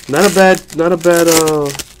 Not bad at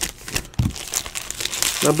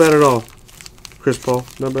all. Chris Paul,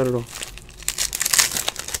 not bad at all.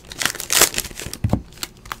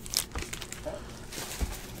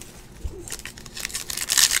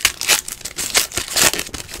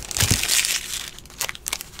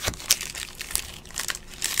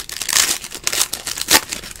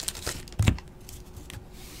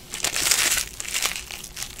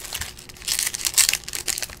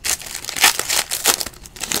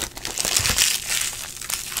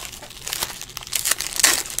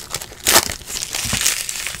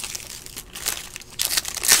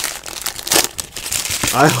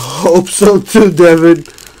 I hope so too, Devin.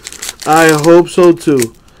 I hope so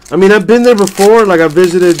too. I mean, I've been there before. Like, I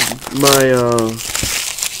visited my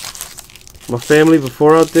my family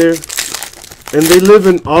before out there, and they live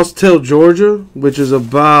in Austell, Georgia, which is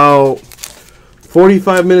about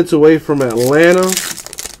 45 minutes away from Atlanta.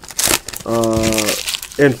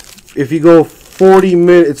 And if you go 40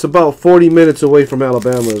 minutes, it's about 40 minutes away from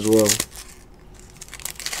Alabama as well.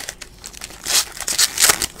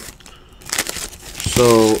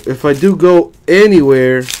 So if I do go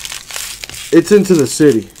anywhere, it's into the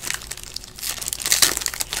city.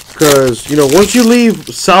 Because, you know, once you leave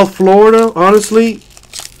South Florida, honestly,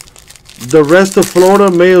 the rest of Florida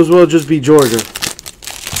may as well just be Georgia.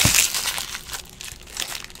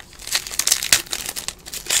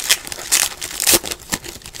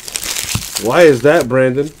 Why is that,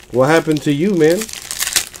 Brandon? What happened to you, man?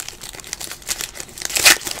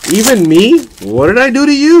 Even me? What did I do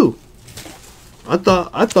to you?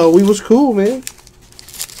 I thought we was cool, man.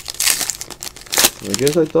 I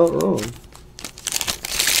guess I thought wrong.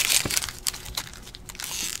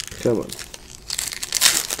 Come on.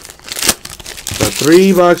 Got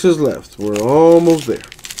 3 boxes left. We're almost there.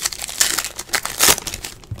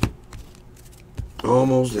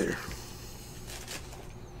 Almost there.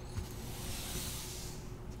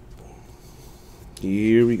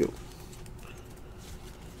 Here we go.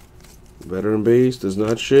 Veteran base does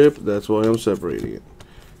not ship. That's why I'm separating it.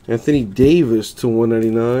 Anthony Davis to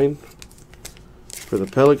 199 for the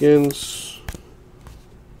Pelicans.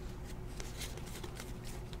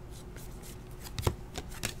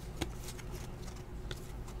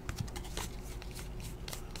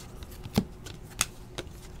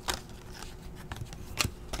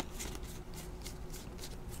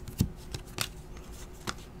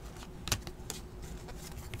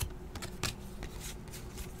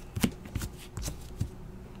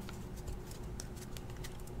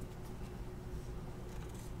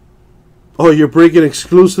 Oh, you're breaking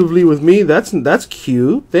exclusively with me? That's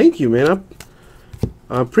cute. Thank you, man.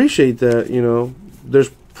 I appreciate that, you know. There's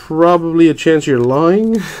probably a chance you're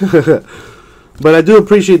lying. But I do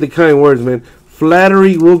appreciate the kind words, man.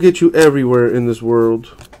 Flattery will get you everywhere in this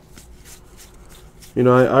world. You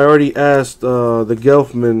know, I already asked the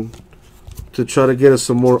Gelfman to try to get us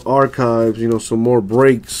some more archives, you know, some more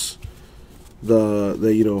breaks. The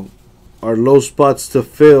you know, our low spots to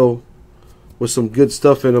fill with some good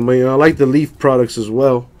stuff in them. I mean, I like the Leaf products as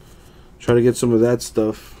well. Try to get some of that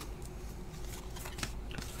stuff.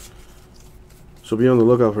 So be on the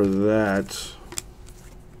lookout for that.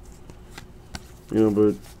 You know,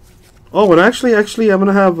 but oh, and actually, I'm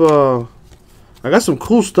gonna have I got some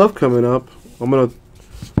cool stuff coming up. I'm gonna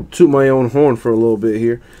toot my own horn for a little bit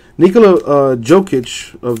here. Nikola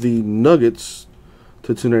Jokic of the Nuggets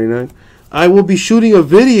to 299. I will be shooting a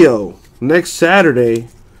video next Saturday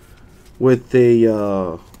with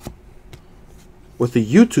a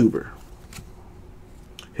YouTuber.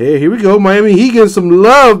 Hey, here we go. Miami Heat getting some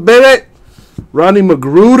love, baby. Rodney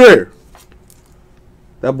Magruder.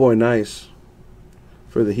 That boy nice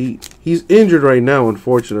for the Heat. He's injured right now,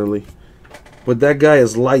 unfortunately. But that guy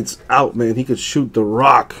is lights out, man. He could shoot the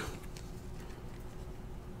rock.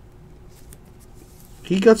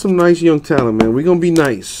 He got some nice young talent, man. We're going to be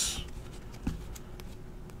nice.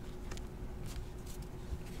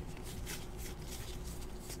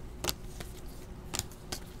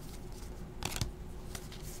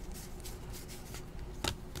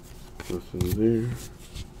 Nothing there.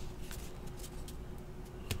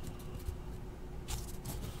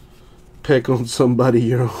 Peck on somebody,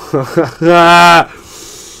 yo.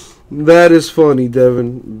 That is funny,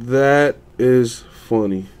 Devin. That is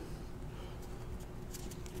funny.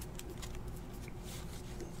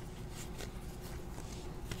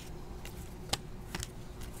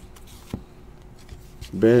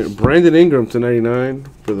 Brandon Ingram to 99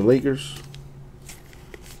 for the Lakers.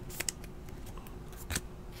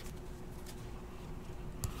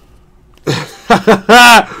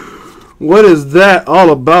 What is that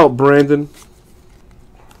all about, Brandon?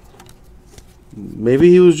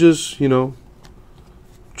 Maybe he was just, you know,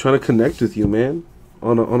 trying to connect with you, man,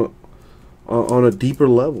 on a deeper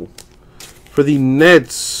level. For the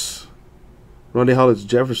Nets, Rondae Hollis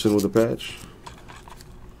Jefferson with a patch.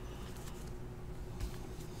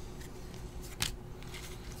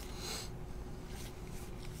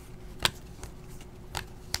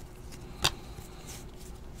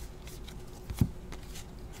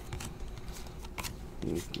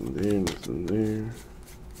 Nothing there, nothing there.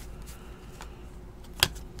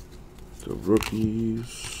 The rookies.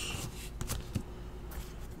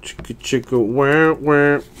 Chicka chicka wah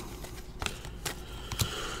wah.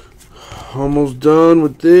 Almost done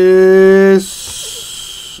with this.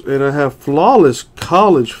 And I have flawless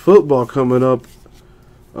college football coming up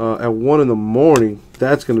at 1 in the morning.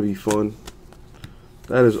 That's going to be fun.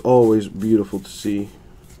 That is always beautiful to see.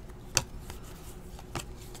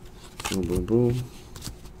 Boom, boom, boom.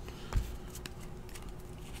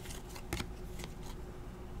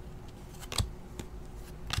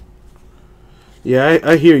 Yeah,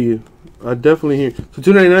 I hear you. I definitely hear you. So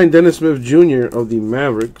 299, Dennis Smith Jr. of the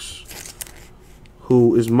Mavericks,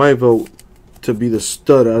 who is my vote to be the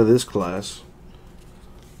stud out of this class.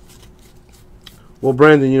 Well,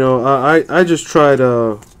 Brandon, you know, I just try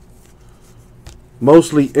to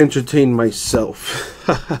mostly entertain myself.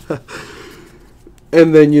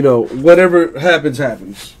 And then, you know, whatever happens,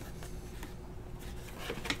 happens.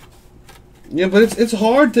 Yeah, but it's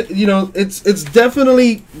hard to, you know, it's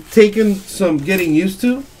definitely taken some getting used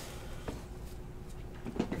to.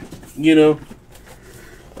 You know.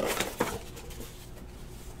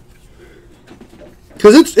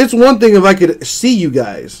 Because it's one thing if I could see you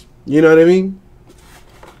guys. You know what I mean?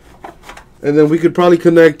 And then we could probably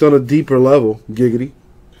connect on a deeper level. Giggity.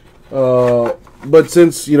 But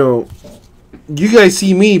since, you know, you guys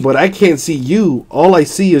see me, but I can't see you. All I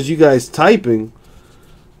see is you guys typing.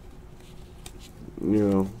 You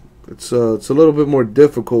know, it's a little bit more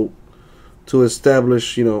difficult to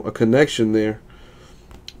establish, you know, a connection there.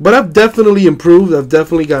 But I've definitely improved. I've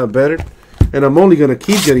definitely got better. And I'm only going to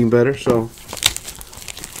keep getting better. So,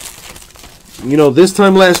 you know, this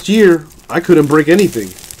time last year, I couldn't break anything.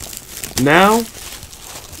 Now,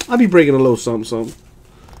 I'll be breaking a little something, something.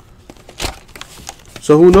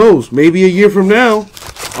 So who knows? Maybe a year from now,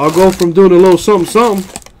 I'll go from doing a little something,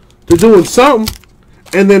 something to doing something.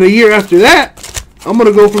 And then a year after that, I'm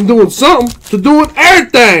going to go from doing something to doing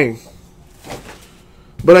everything.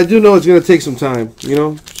 But I do know it's going to take some time, you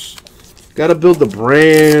know. Got to build the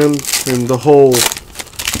brand and the whole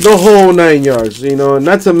 9 yards, you know. And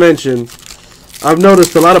not to mention, I've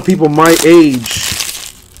noticed a lot of people my age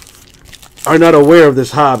are not aware of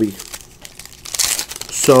this hobby.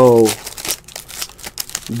 So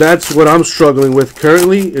that's what I'm struggling with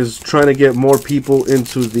currently, is trying to get more people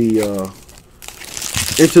into the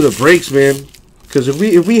breaks, man. Because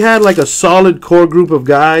if we had like a solid core group of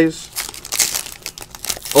guys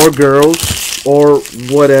or girls or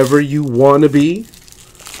whatever you want to be,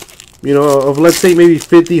 you know, of let's say maybe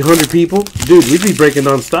 50, 100 people, dude, we'd be breaking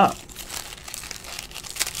nonstop.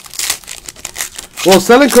 Well,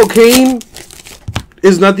 selling cocaine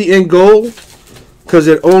is not the end goal, because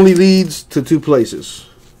it only leads to 2 places.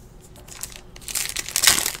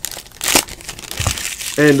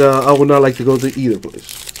 And I would not like to go to either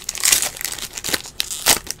place.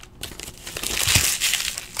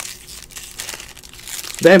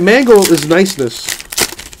 That mango is niceness.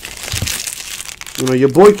 You know, your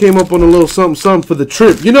boy came up on a little something, something for the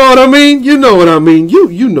trip. You know what I mean? You know what I mean.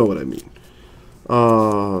 You know what I mean.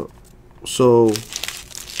 So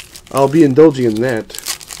I'll be indulging in that.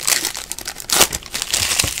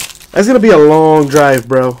 That's going to be a long drive,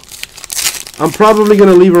 bro. I'm probably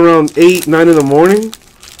going to leave around 8, 9 in the morning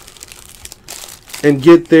and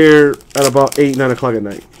get there at about 8, 9 o'clock at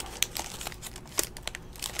night.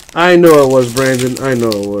 I know it was, Brandon. I know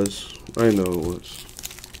it was. I know it was.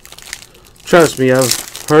 Trust me, I've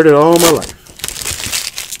heard it all my life.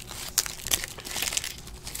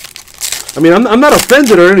 I mean, I'm not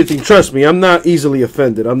offended or anything. Trust me, I'm not easily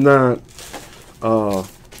offended. I'm not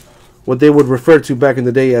what they would refer to back in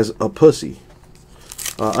the day as a pussy.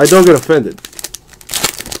 I don't get offended.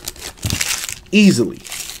 Easily.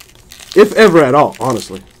 If ever at all,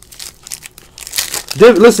 honestly.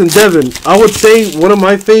 Listen, Devin, I would say one of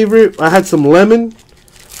my favorite, I had some lemon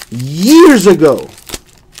years ago.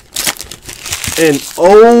 And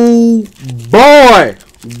oh boy,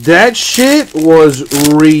 that shit was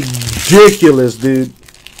ridiculous, dude.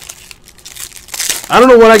 I don't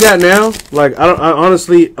know what I got now. Like,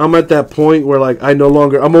 honestly, I'm at that point where, like, I'm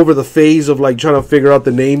over the phase of, like, trying to figure out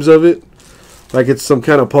the names of it. Like, it's some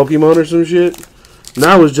kind of Pokemon or some shit.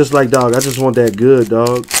 Now it's just like, dog, I just want that good,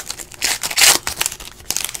 dog.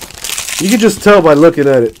 You can just tell by looking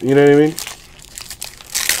at it, you know what I mean?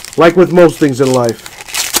 Like with most things in life.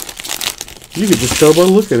 You can just tell by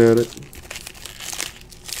looking at it.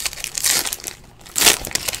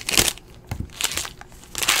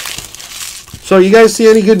 So, you guys see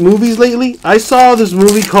any good movies lately? I saw this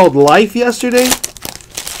movie called Life yesterday.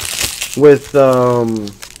 With,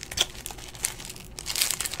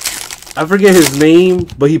 I forget his name,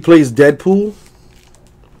 but he plays Deadpool.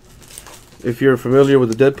 If you're familiar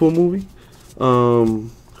with the Deadpool movie.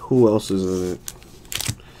 Who else is in it?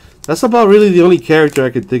 That's about really the only character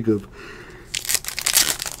I could think of.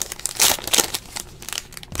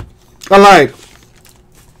 I lied.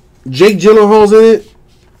 Jake Gyllenhaal's in it.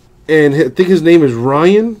 And I think his name is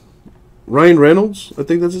Ryan Reynolds. I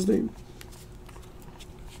think that's his name.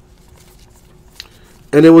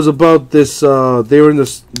 And it was about this, they were in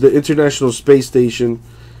the International Space Station,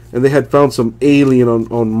 and they had found some alien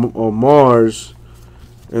on Mars,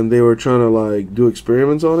 and they were trying to, like, do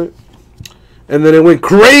experiments on it. And then it went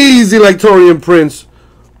crazy like Torian Prince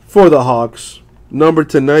for the Hawks. Number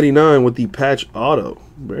to 99 with the patch auto.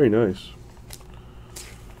 Very nice.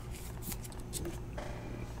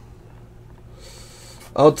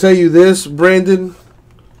 I'll tell you this, Brandon.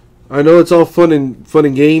 I know it's all fun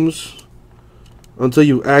and games until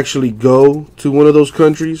you actually go to one of those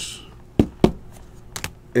countries.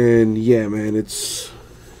 And yeah, man, it's...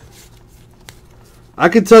 I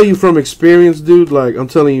can tell you from experience, dude. Like, I'm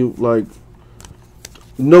telling you, like,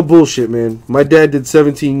 no bullshit, man. My dad did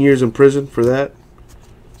 17 years in prison for that.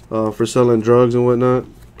 For selling drugs and whatnot.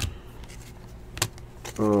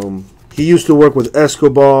 He used to work with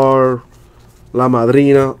Escobar, La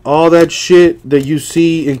Madrina, all that shit that you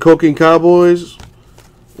see in Cocaine Cowboys,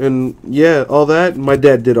 and yeah, all that. My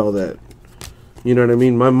dad did all that. You know what I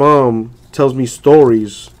mean? My mom tells me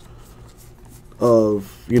stories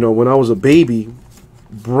of, you know, when I was a baby,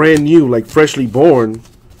 brand new, like freshly born.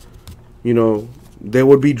 You know, there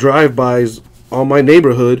would be drive-bys on my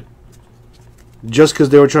neighborhood just because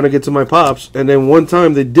they were trying to get to my pops. And then one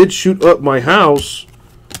time they did shoot up my house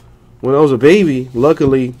when I was a baby.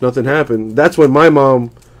 Luckily, nothing happened. That's when my mom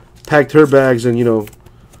packed her bags and, you know,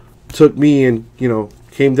 took me and, you know,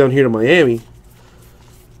 came down here to Miami.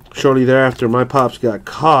 Shortly thereafter, my pops got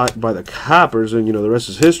caught by the coppers, and, you know, the rest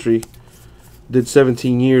is history. Did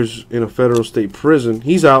 17 years in a federal state prison.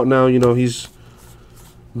 He's out now, you know, he's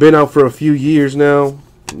been out for a few years now.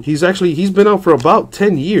 He's been out for about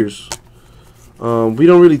 10 years. We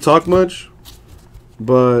don't really talk much.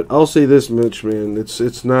 But I'll say this much, man.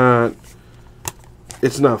 It's not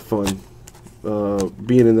fun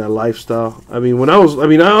being in that lifestyle. I mean,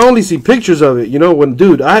 I only see pictures of it. You know,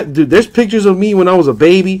 dude, there's pictures of me when I was a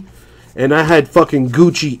baby, and I had fucking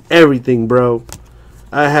Gucci everything, bro.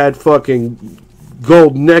 I had fucking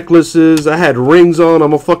gold necklaces. I had rings on.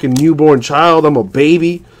 I'm a fucking newborn child. I'm a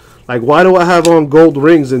baby. Like, why do I have on gold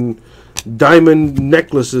rings and diamond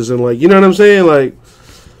necklaces and, like, you know what I'm saying? Like,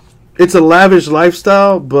 it's a lavish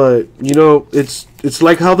lifestyle, but, you know, it's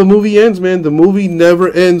like how the movie ends, man. The movie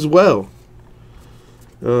never ends well.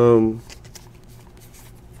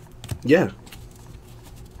 Yeah.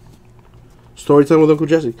 Story time with Uncle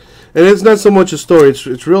Jesse. And it's not so much a story.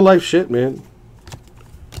 It's real life shit, man.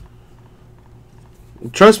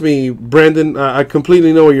 Trust me, Brandon, I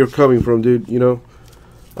completely know where you're coming from, dude, you know.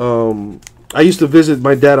 I used to visit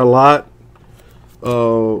my dad a lot.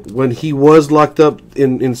 When he was locked up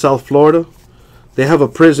in South Florida. They have a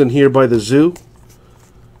prison here by the zoo.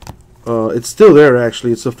 It's still there,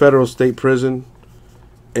 actually. It's a federal state prison.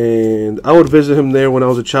 And I would visit him there when I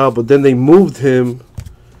was a child, but then they moved him,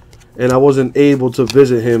 and I wasn't able to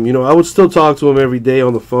visit him. You know, I would still talk to him every day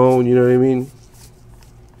on the phone, you know what I mean?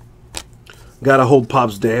 Gotta hold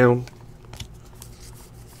Pops down.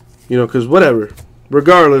 You know, because whatever.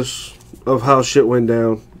 Regardless of how shit went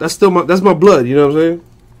down, that's my blood, you know what I'm saying?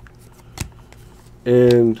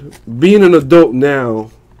 And being an adult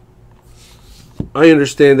now, I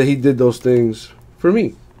understand that he did those things for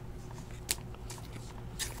me.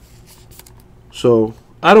 So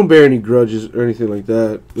I don't bear any grudges or anything like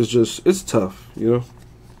that. It's just, it's tough, you know?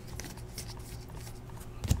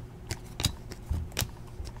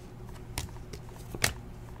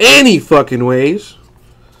 Any fucking ways.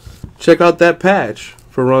 Check out that patch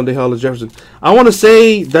for Rondae Hollis-Jefferson. I want to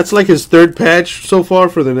say that's like his third patch so far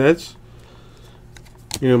for the Nets.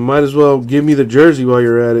 You know, might as well give me the jersey while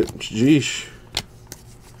you're at it. Jeesh.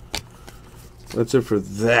 That's it for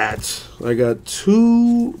that. I got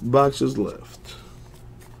 2 boxes left.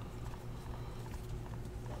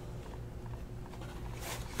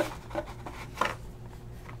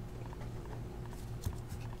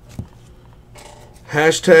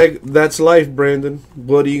 Hashtag that's life, Brandon.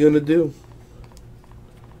 What are you going to do?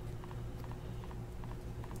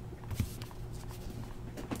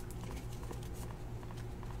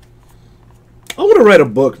 I want to write a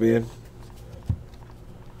book, man.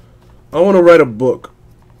 I want to write a book.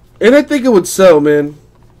 And I think it would sell, man.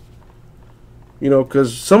 You know,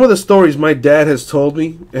 because some of the stories my dad has told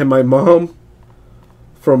me and my mom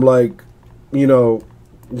from, like, you know,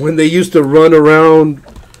 when they used to run around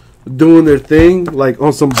doing their thing, like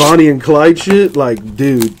on some Bonnie and Clyde shit, like,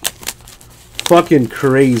 dude, fucking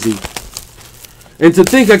crazy. And to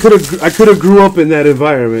think I could have grew up in that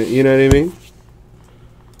environment, you know what I mean?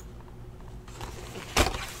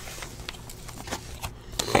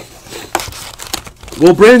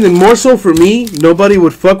 Well, Brandon, more so for me, nobody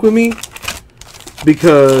would fuck with me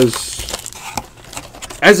because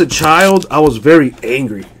as a child, I was very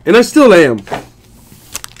angry, and I still am.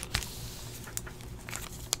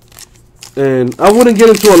 And I wouldn't get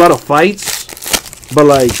into a lot of fights, but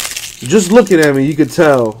like, just looking at me, you could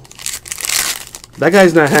tell that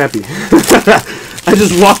guy's not happy. I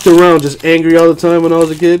just walked around just angry all the time when I was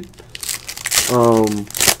a kid.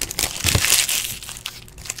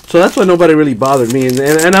 So that's why nobody really bothered me.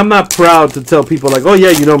 And I'm not proud to tell people like, oh yeah,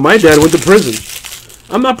 you know, my dad went to prison.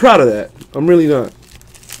 I'm not proud of that. I'm really not.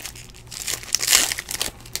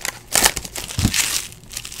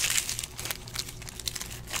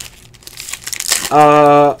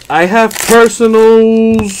 I have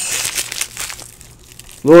personals.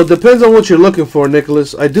 Well, it depends on what you're looking for,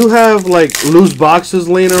 Nicholas. I do have like loose boxes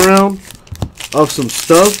laying around of some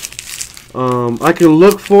stuff. I can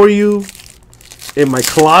look for you in my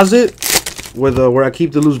closet where I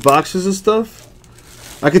keep the loose boxes and stuff.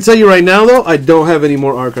 I can tell you right now, though, I don't have any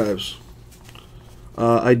more archives.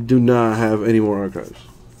 I do not have any more archives.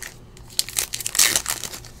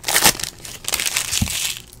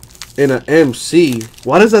 In an MC.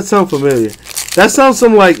 Why does that sound familiar? That sounds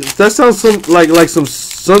some like some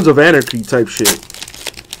Sons of Anarchy type shit.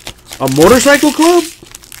 A motorcycle club?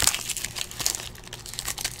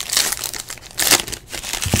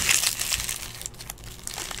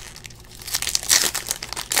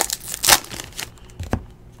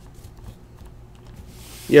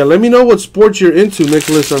 Yeah, let me know what sports you're into,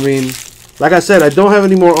 Nicholas. I mean, like I said, I don't have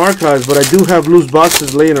any more archives, but I do have loose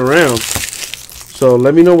boxes laying around. So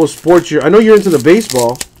let me know what sports you're... I know you're into the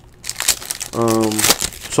baseball.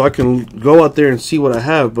 So I can go out there and see what I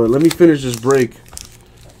have. But let me finish this break.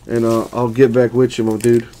 And I'll get back with you, my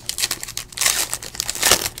dude.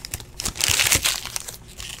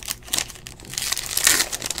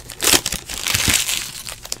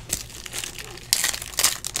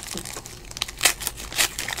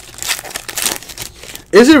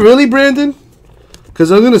 Is it really, Brandon?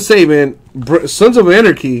 Because I was going to say, man, Sons of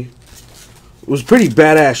Anarchy was a pretty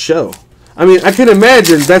badass show. I mean, I can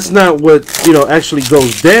imagine that's not what, you know, actually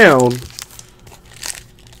goes down.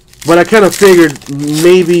 But I kind of figured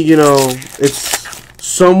maybe, you know, it's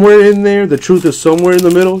somewhere in there. The truth is somewhere in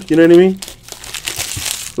the middle. You know what I mean?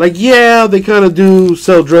 Like, yeah, they kind of do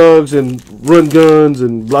sell drugs and run guns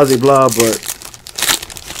and blah, blah, blah. But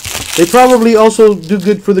they probably also do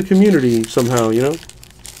good for the community somehow, you know?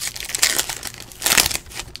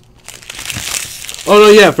 Oh, no,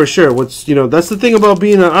 yeah, for sure. What's, you know, that's the thing about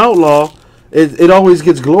being an outlaw. It always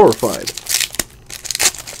gets glorified.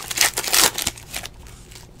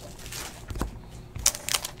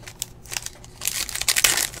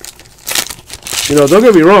 You know, don't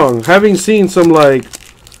get me wrong. Having seen some, like,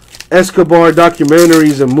 Escobar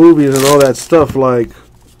documentaries and movies and all that stuff, like,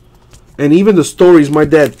 and even the stories my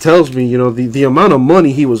dad tells me, you know, the amount of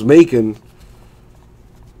money he was making,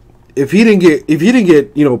 if he didn't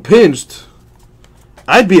get, you know, pinched,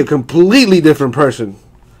 I'd be a completely different person.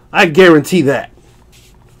 I guarantee that.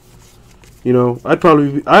 You know,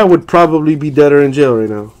 I would probably be dead or in jail right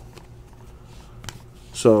now.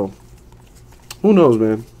 So, who knows,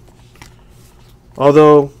 man?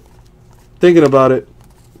 Although, thinking about it,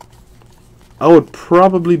 I would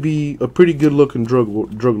probably be a pretty good-looking drug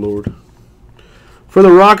lord. For the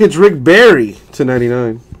Rockets, Rick Barry to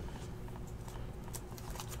 99.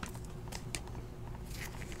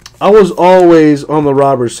 I was always on the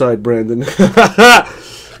robber's side, Brandon.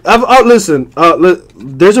 Listen,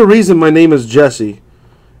 there's a reason my name is Jesse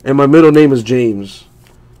and my middle name is James.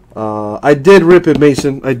 I did rip it,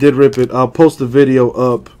 Mason. I did rip it. I'll post the video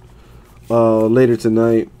up later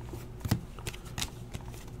tonight.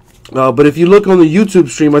 But if you look on the YouTube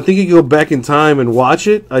stream, I think you can go back in time and watch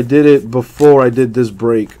it. I did it before I did this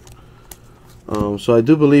break. So I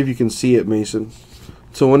do believe you can see it, Mason.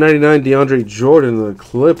 So 199 DeAndre Jordan, the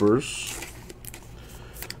Clippers.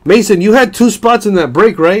 Mason, you had 2 spots in that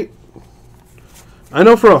break, right? I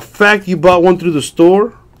know for a fact you bought one through the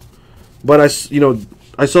store, but I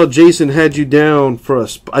saw Jason had you down for a.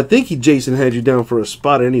 I think Jason had you down for a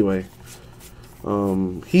spot anyway.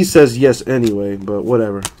 He says yes anyway, but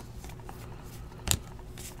whatever.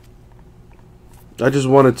 I just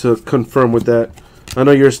wanted to confirm with that. I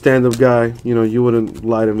know you're a stand-up guy. You know, you wouldn't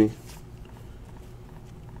lie to me.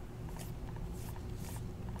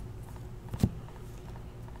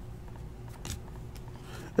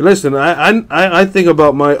 And listen, I think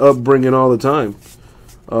about my upbringing all the time.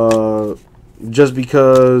 Just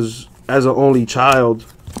because as an only child,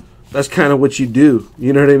 that's kind of what you do.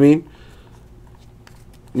 You know what I mean?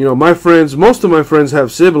 You know, my friends, most of my friends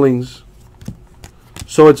have siblings.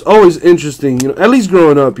 So it's always interesting, you know, at least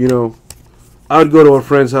growing up, you know, I would go to a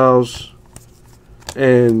friend's house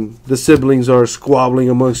and the siblings are squabbling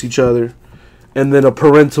amongst each other. And then a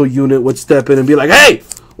parental unit would step in and be like, hey,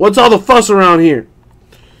 what's all the fuss around here?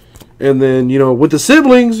 And then, you know, with the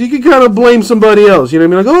siblings, you can kind of blame somebody else. You know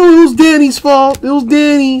what I mean? Like, oh, it was Danny's fault. It was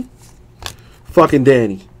Danny. Fucking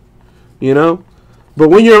Danny. You know? But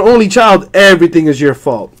when you're an only child, everything is your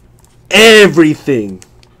fault. Everything.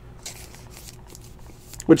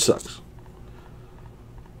 Which sucks.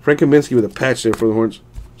 Frank Kaminsky with a patch there for the Hornets.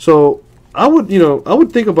 So, I would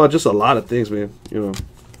think about just a lot of things, man. You know.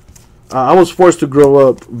 I was forced to grow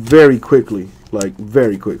up very quickly. Like,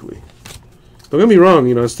 very quickly. Don't get me wrong,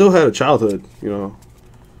 you know, I still had a childhood, you know.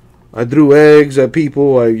 I threw eggs at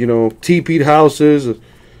people, I, you know, TP'd houses,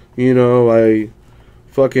 you know, I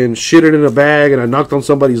fucking shitted in a bag and I knocked on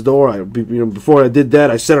somebody's door. Before I did that,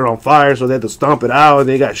 I set it on fire so they had to stomp it out and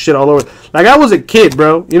they got shit all over. Like, I was a kid,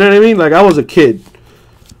 bro. You know what I mean? Like, I was a kid.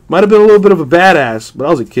 Might have been a little bit of a badass, but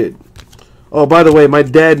I was a kid. Oh, by the way, my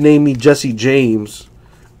dad named me Jesse James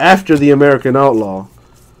after the American Outlaw.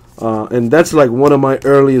 And that's like one of my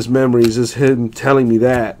earliest memories is him telling me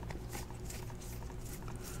that.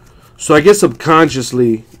 So I guess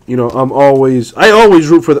subconsciously, you know, I've always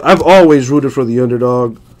rooted for the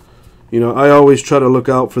underdog. You know, I always try to look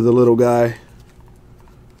out for the little guy.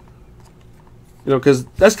 You know, because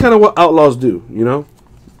that's kind of what outlaws do, you know.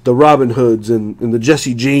 The Robin Hoods and the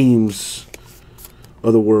Jesse James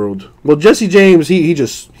of the world. Well, Jesse James, he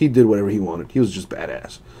did whatever he wanted. He was just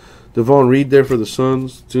badass. Devon Reed there for the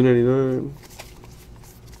Suns, $2.99.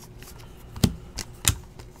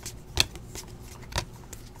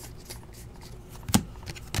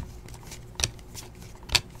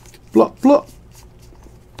 Flop, flop.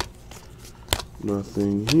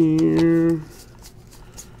 Nothing here.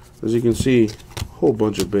 As you can see, a whole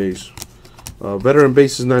bunch of base. Veteran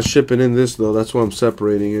base is not shipping in this, though. That's why I'm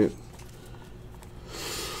separating it.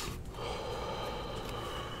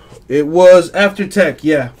 It was after Tech,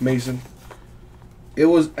 yeah, Mason. It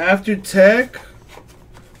was after Tech.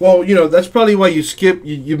 Well, you know, that's probably why you skipped.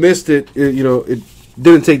 You missed it. You know, it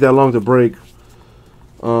didn't take that long to break.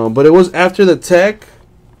 But it was after the Tech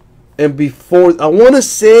and before. I want to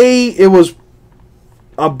say it was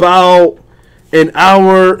about an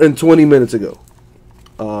hour and 20 minutes ago,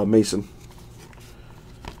 Mason.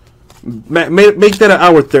 Make that an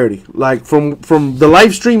hour 30. Like from the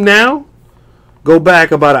live stream now. Go back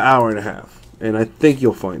about an hour and a half, and I think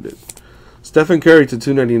you'll find it. Stephen Curry to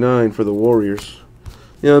 $2.99 for the Warriors.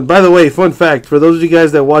 You know, by the way, fun fact, for those of you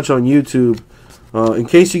guys that watch on YouTube, in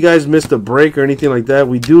case you guys missed a break or anything like that,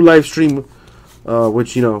 we do live stream,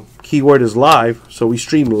 which, you know, keyword is live, so we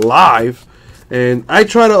stream live, and I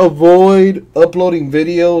try to avoid uploading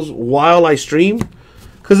videos while I stream,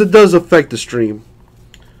 because it does affect the stream.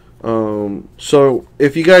 So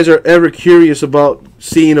if you guys are ever curious about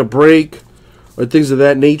seeing a break, or things of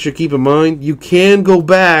that nature, keep in mind, you can go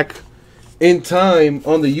back in time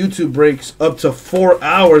on the YouTube breaks up to 4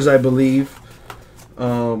 hours, I believe.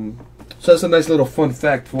 So that's a nice little fun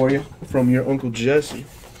fact for you from your Uncle Jesse.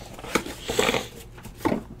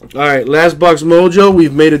 Alright, last box mojo.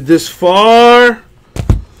 We've made it this far.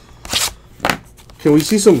 Can we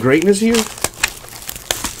see some greatness here?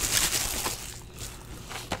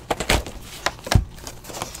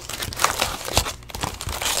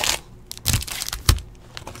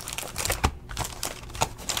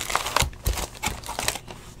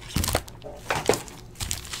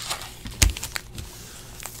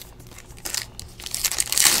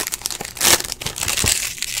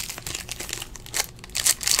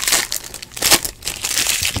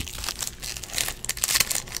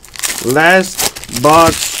 Last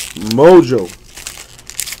box mojo.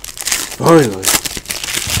 Finally.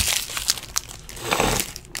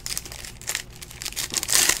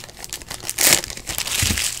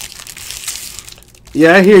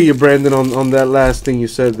 Yeah, I hear you, Brandon, on that last thing you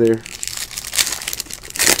said there.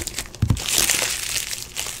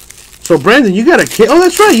 So, Brandon, you got a kid. Oh,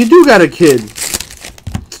 that's right. You do got a kid.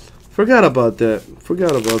 Forgot about that.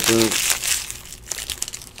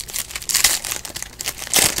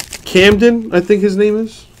 Camden, I think his name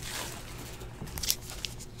is.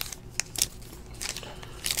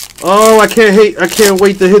 Oh, I can't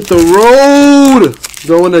wait to hit the road.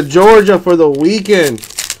 Going to Georgia for the weekend.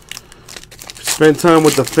 Spend time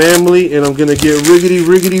with the family, and I'm gonna get riggedy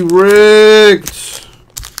rigged.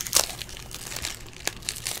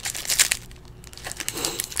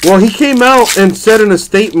 Well, he came out and said in a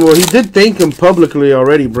statement. Well, he did thank him publicly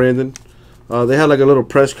already, Brandon. They had like a little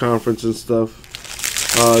press conference and stuff.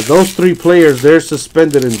 Those 3 players, they're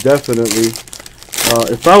suspended indefinitely.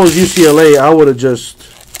 If I was UCLA, I would have just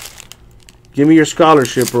give me your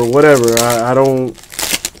scholarship or whatever.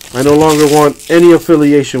 I no longer want any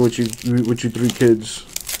affiliation with you 3 kids,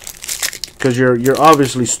 because you're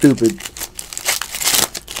obviously stupid.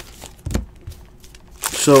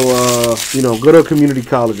 So you know, go to a community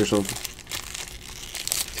college or something.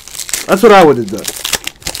 That's what I would have done.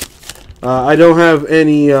 I don't have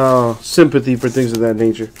any sympathy for things of that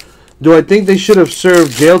nature. Do I think they should have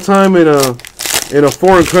served jail time in a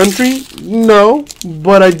foreign country? No,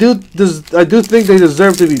 but I do think they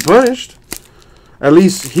deserve to be punished. At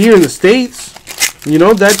least here in the States. You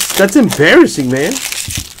know, that's embarrassing, man.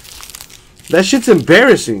 That shit's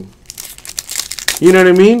embarrassing. You know what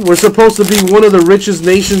I mean? We're supposed to be one of the richest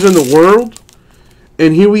nations in the world,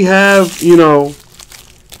 and here we have, you know,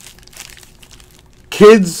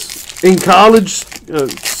 kids in college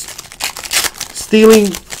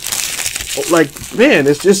stealing. Like, man,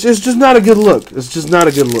 it's just not a good look. It's just not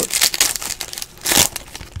a good look.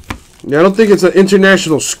 Yeah, I don't think it's an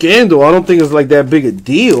international scandal. I don't think it's like that big a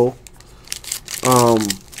deal.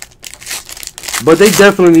 But they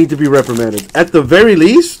definitely need to be reprimanded. At the very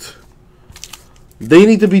least, they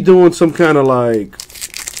need to be doing some kind of like,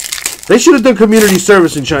 they should have done community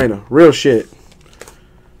service in China. Real shit.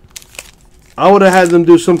 I would have had them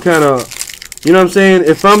do some kind of, you know what I'm saying?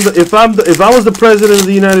 If I was the president of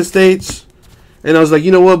the United States, and I was like,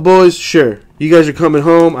 you know what, boys? Sure, you guys are coming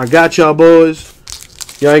home. I got y'all, boys.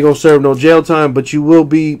 Y'all ain't gonna serve no jail time, but you will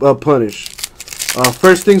be punished.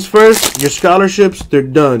 First things first, your scholarships, they're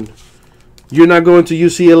done. You're not going to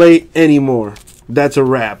UCLA anymore. That's a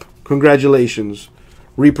wrap. Congratulations.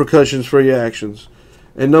 Repercussions for your actions.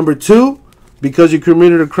 And number 2, because you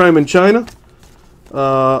committed a crime in China,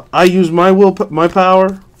 I use my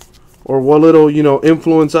power, or what little, you know,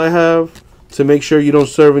 influence I have, to make sure you don't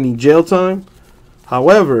serve any jail time.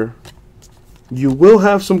 However, you will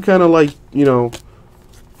have some kind of like, you know,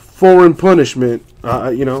 foreign punishment.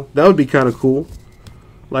 You know, that would be kind of cool.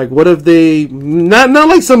 Like, what if they, not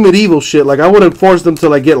like some medieval shit. Like, I wouldn't force them to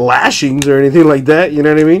like get lashings or anything like that. You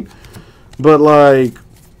know what I mean? But like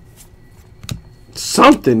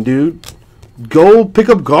something, dude. Go pick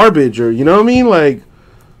up garbage, or you know what I mean? Like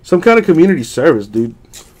some kind of community service, dude.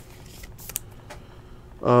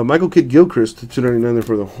 Michael Kidd Gilchrist to $2.99 there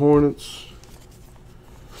for the Hornets.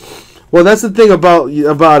 Well, that's the thing about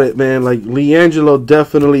it, man. Like, LiAngelo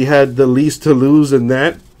definitely had the least to lose in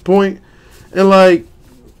that point. And, like,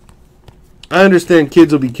 I understand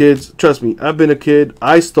kids will be kids. Trust me, I've been a kid.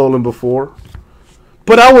 I stolen before.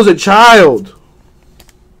 But I was a child.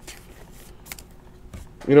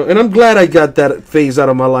 You know, and I'm glad I got that phase out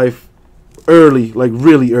of my life early, like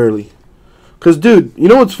really early. Cause, dude, you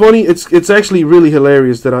know what's funny? It's actually really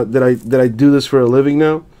hilarious that I do this for a living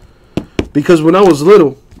now. Because when I was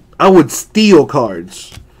little, I would steal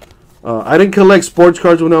cards. I didn't collect sports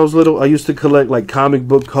cards when I was little. I used to collect like comic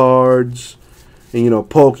book cards, and you know,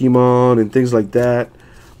 Pokemon and things like that.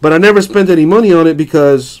 But I never spent any money on it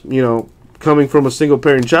because, you know, coming from a single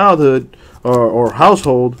parent childhood or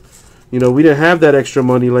household, you know, we didn't have that extra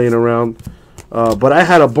money laying around. But I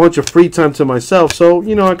had a bunch of free time to myself, so,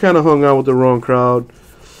 you know, I kind of hung out with the wrong crowd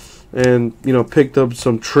and, you know, picked up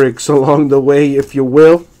some tricks along the way, if you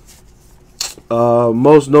will.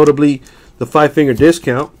 Most notably, the 5-finger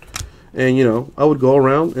discount. And, you know, I would go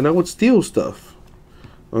around and I would steal stuff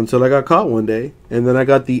until I got caught one day. And then I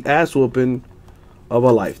got the ass whooping of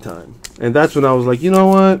a lifetime. And that's when I was like, you know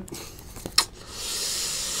what?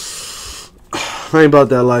 I ain't about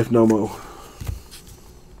that life no more.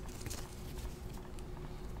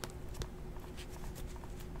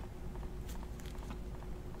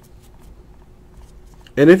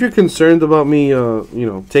 And if you're concerned about me, you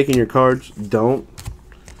know, taking your cards, don't.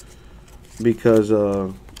 Because,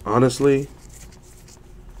 honestly,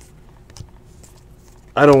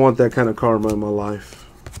 I don't want that kind of karma in my life.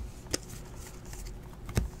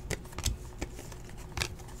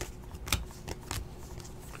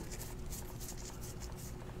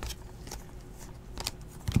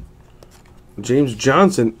 James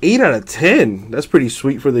Johnson, 8 out of 10. That's pretty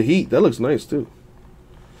sweet for the Heat. That looks nice, too.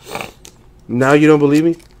 Now you don't believe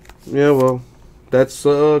me? Yeah, well, that's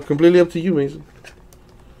completely up to you, Mason.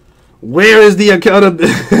 Where is the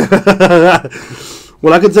accountability?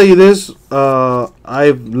 Well, I can tell you this.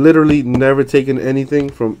 I've literally never taken anything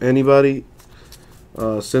from anybody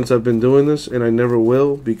since I've been doing this, and I never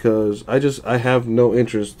will, because I have no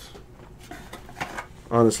interest,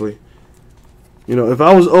 honestly. You know, if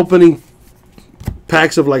I was opening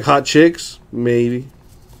packs of like hot chicks, maybe.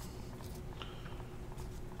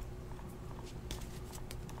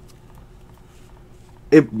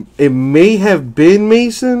 It may have been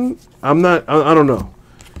Mason. I don't know.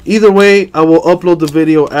 Either way, I will upload the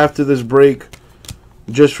video after this break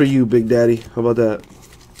just for you, Big Daddy. How about that?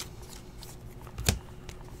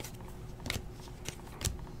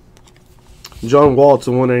 John Wall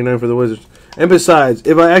to 199 for the Wizards. And besides,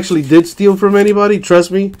 if I actually did steal from anybody,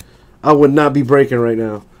 trust me, I would not be breaking right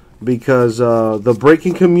now, because the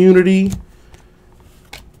breaking community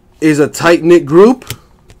is a tight-knit group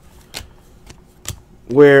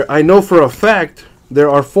where I know for a fact there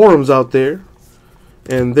are forums out there,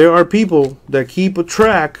 and there are people that keep a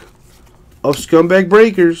track of scumbag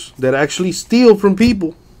breakers that actually steal from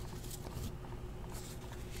people.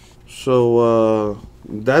 So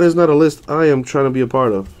that is not a list I am trying to be a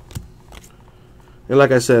part of. And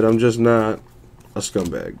like I said, I'm just not a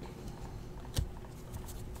scumbag.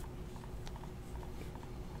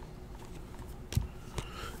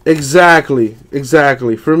 Exactly.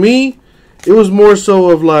 For me, it was more so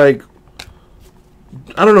of like,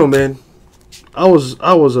 I don't know, man. I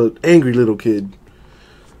was an angry little kid.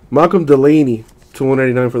 Malcolm Delaney to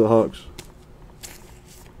 189 for the Hawks.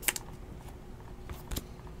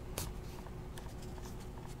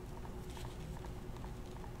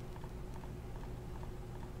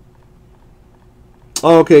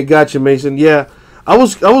 Oh, okay, gotcha, Mason. Yeah, I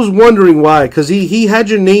was wondering why, because he had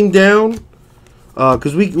your name down.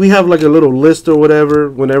 Because we have like a little list or whatever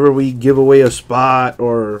whenever we give away a spot,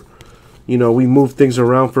 or, you know, we move things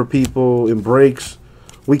around for people in breaks.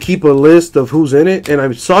 We keep a list of who's in it, and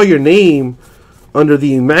I saw your name under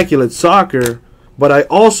the Immaculate Soccer, but I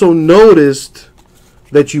also noticed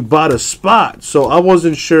that you bought a spot, so I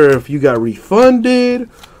wasn't sure if you got refunded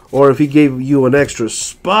or if he gave you an extra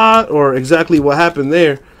spot or exactly what happened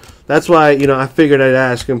there. That's why, you know, I figured I'd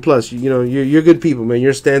ask. And plus, you know, you're good people, man.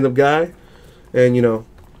 You're a stand-up guy. And, you know,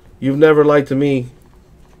 you've never lied to me.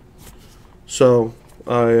 So,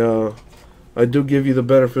 I do give you the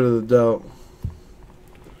benefit of the doubt.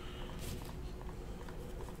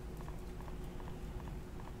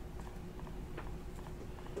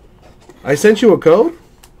 I sent you a code?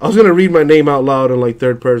 I was going to read my name out loud in, like,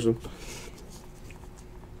 third person.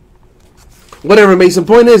 Whatever, Mason.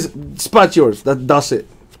 Point is, spot's yours. That's it.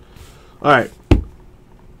 All right.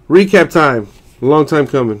 Recap time. Long time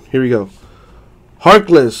coming. Here we go.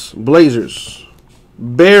 Harkless, Blazers.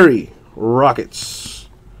 Barry, Rockets.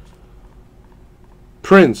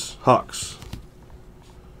 Prince, Hawks.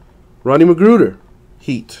 Ronnie Magruder,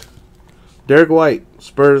 Heat. Derek White,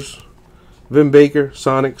 Spurs. Vin Baker,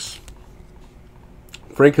 Sonics.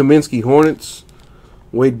 Frank Kaminsky, Hornets.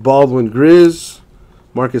 Wade Baldwin, Grizz.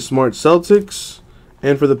 Marcus Smart, Celtics.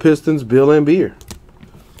 And for the Pistons, Bill Laimbeer.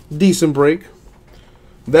 Decent break.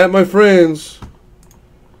 That, my friends,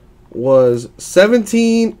 was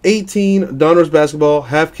 17-18 Donruss basketball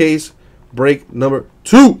half case break number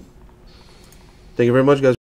 2. Thank you very much, guys.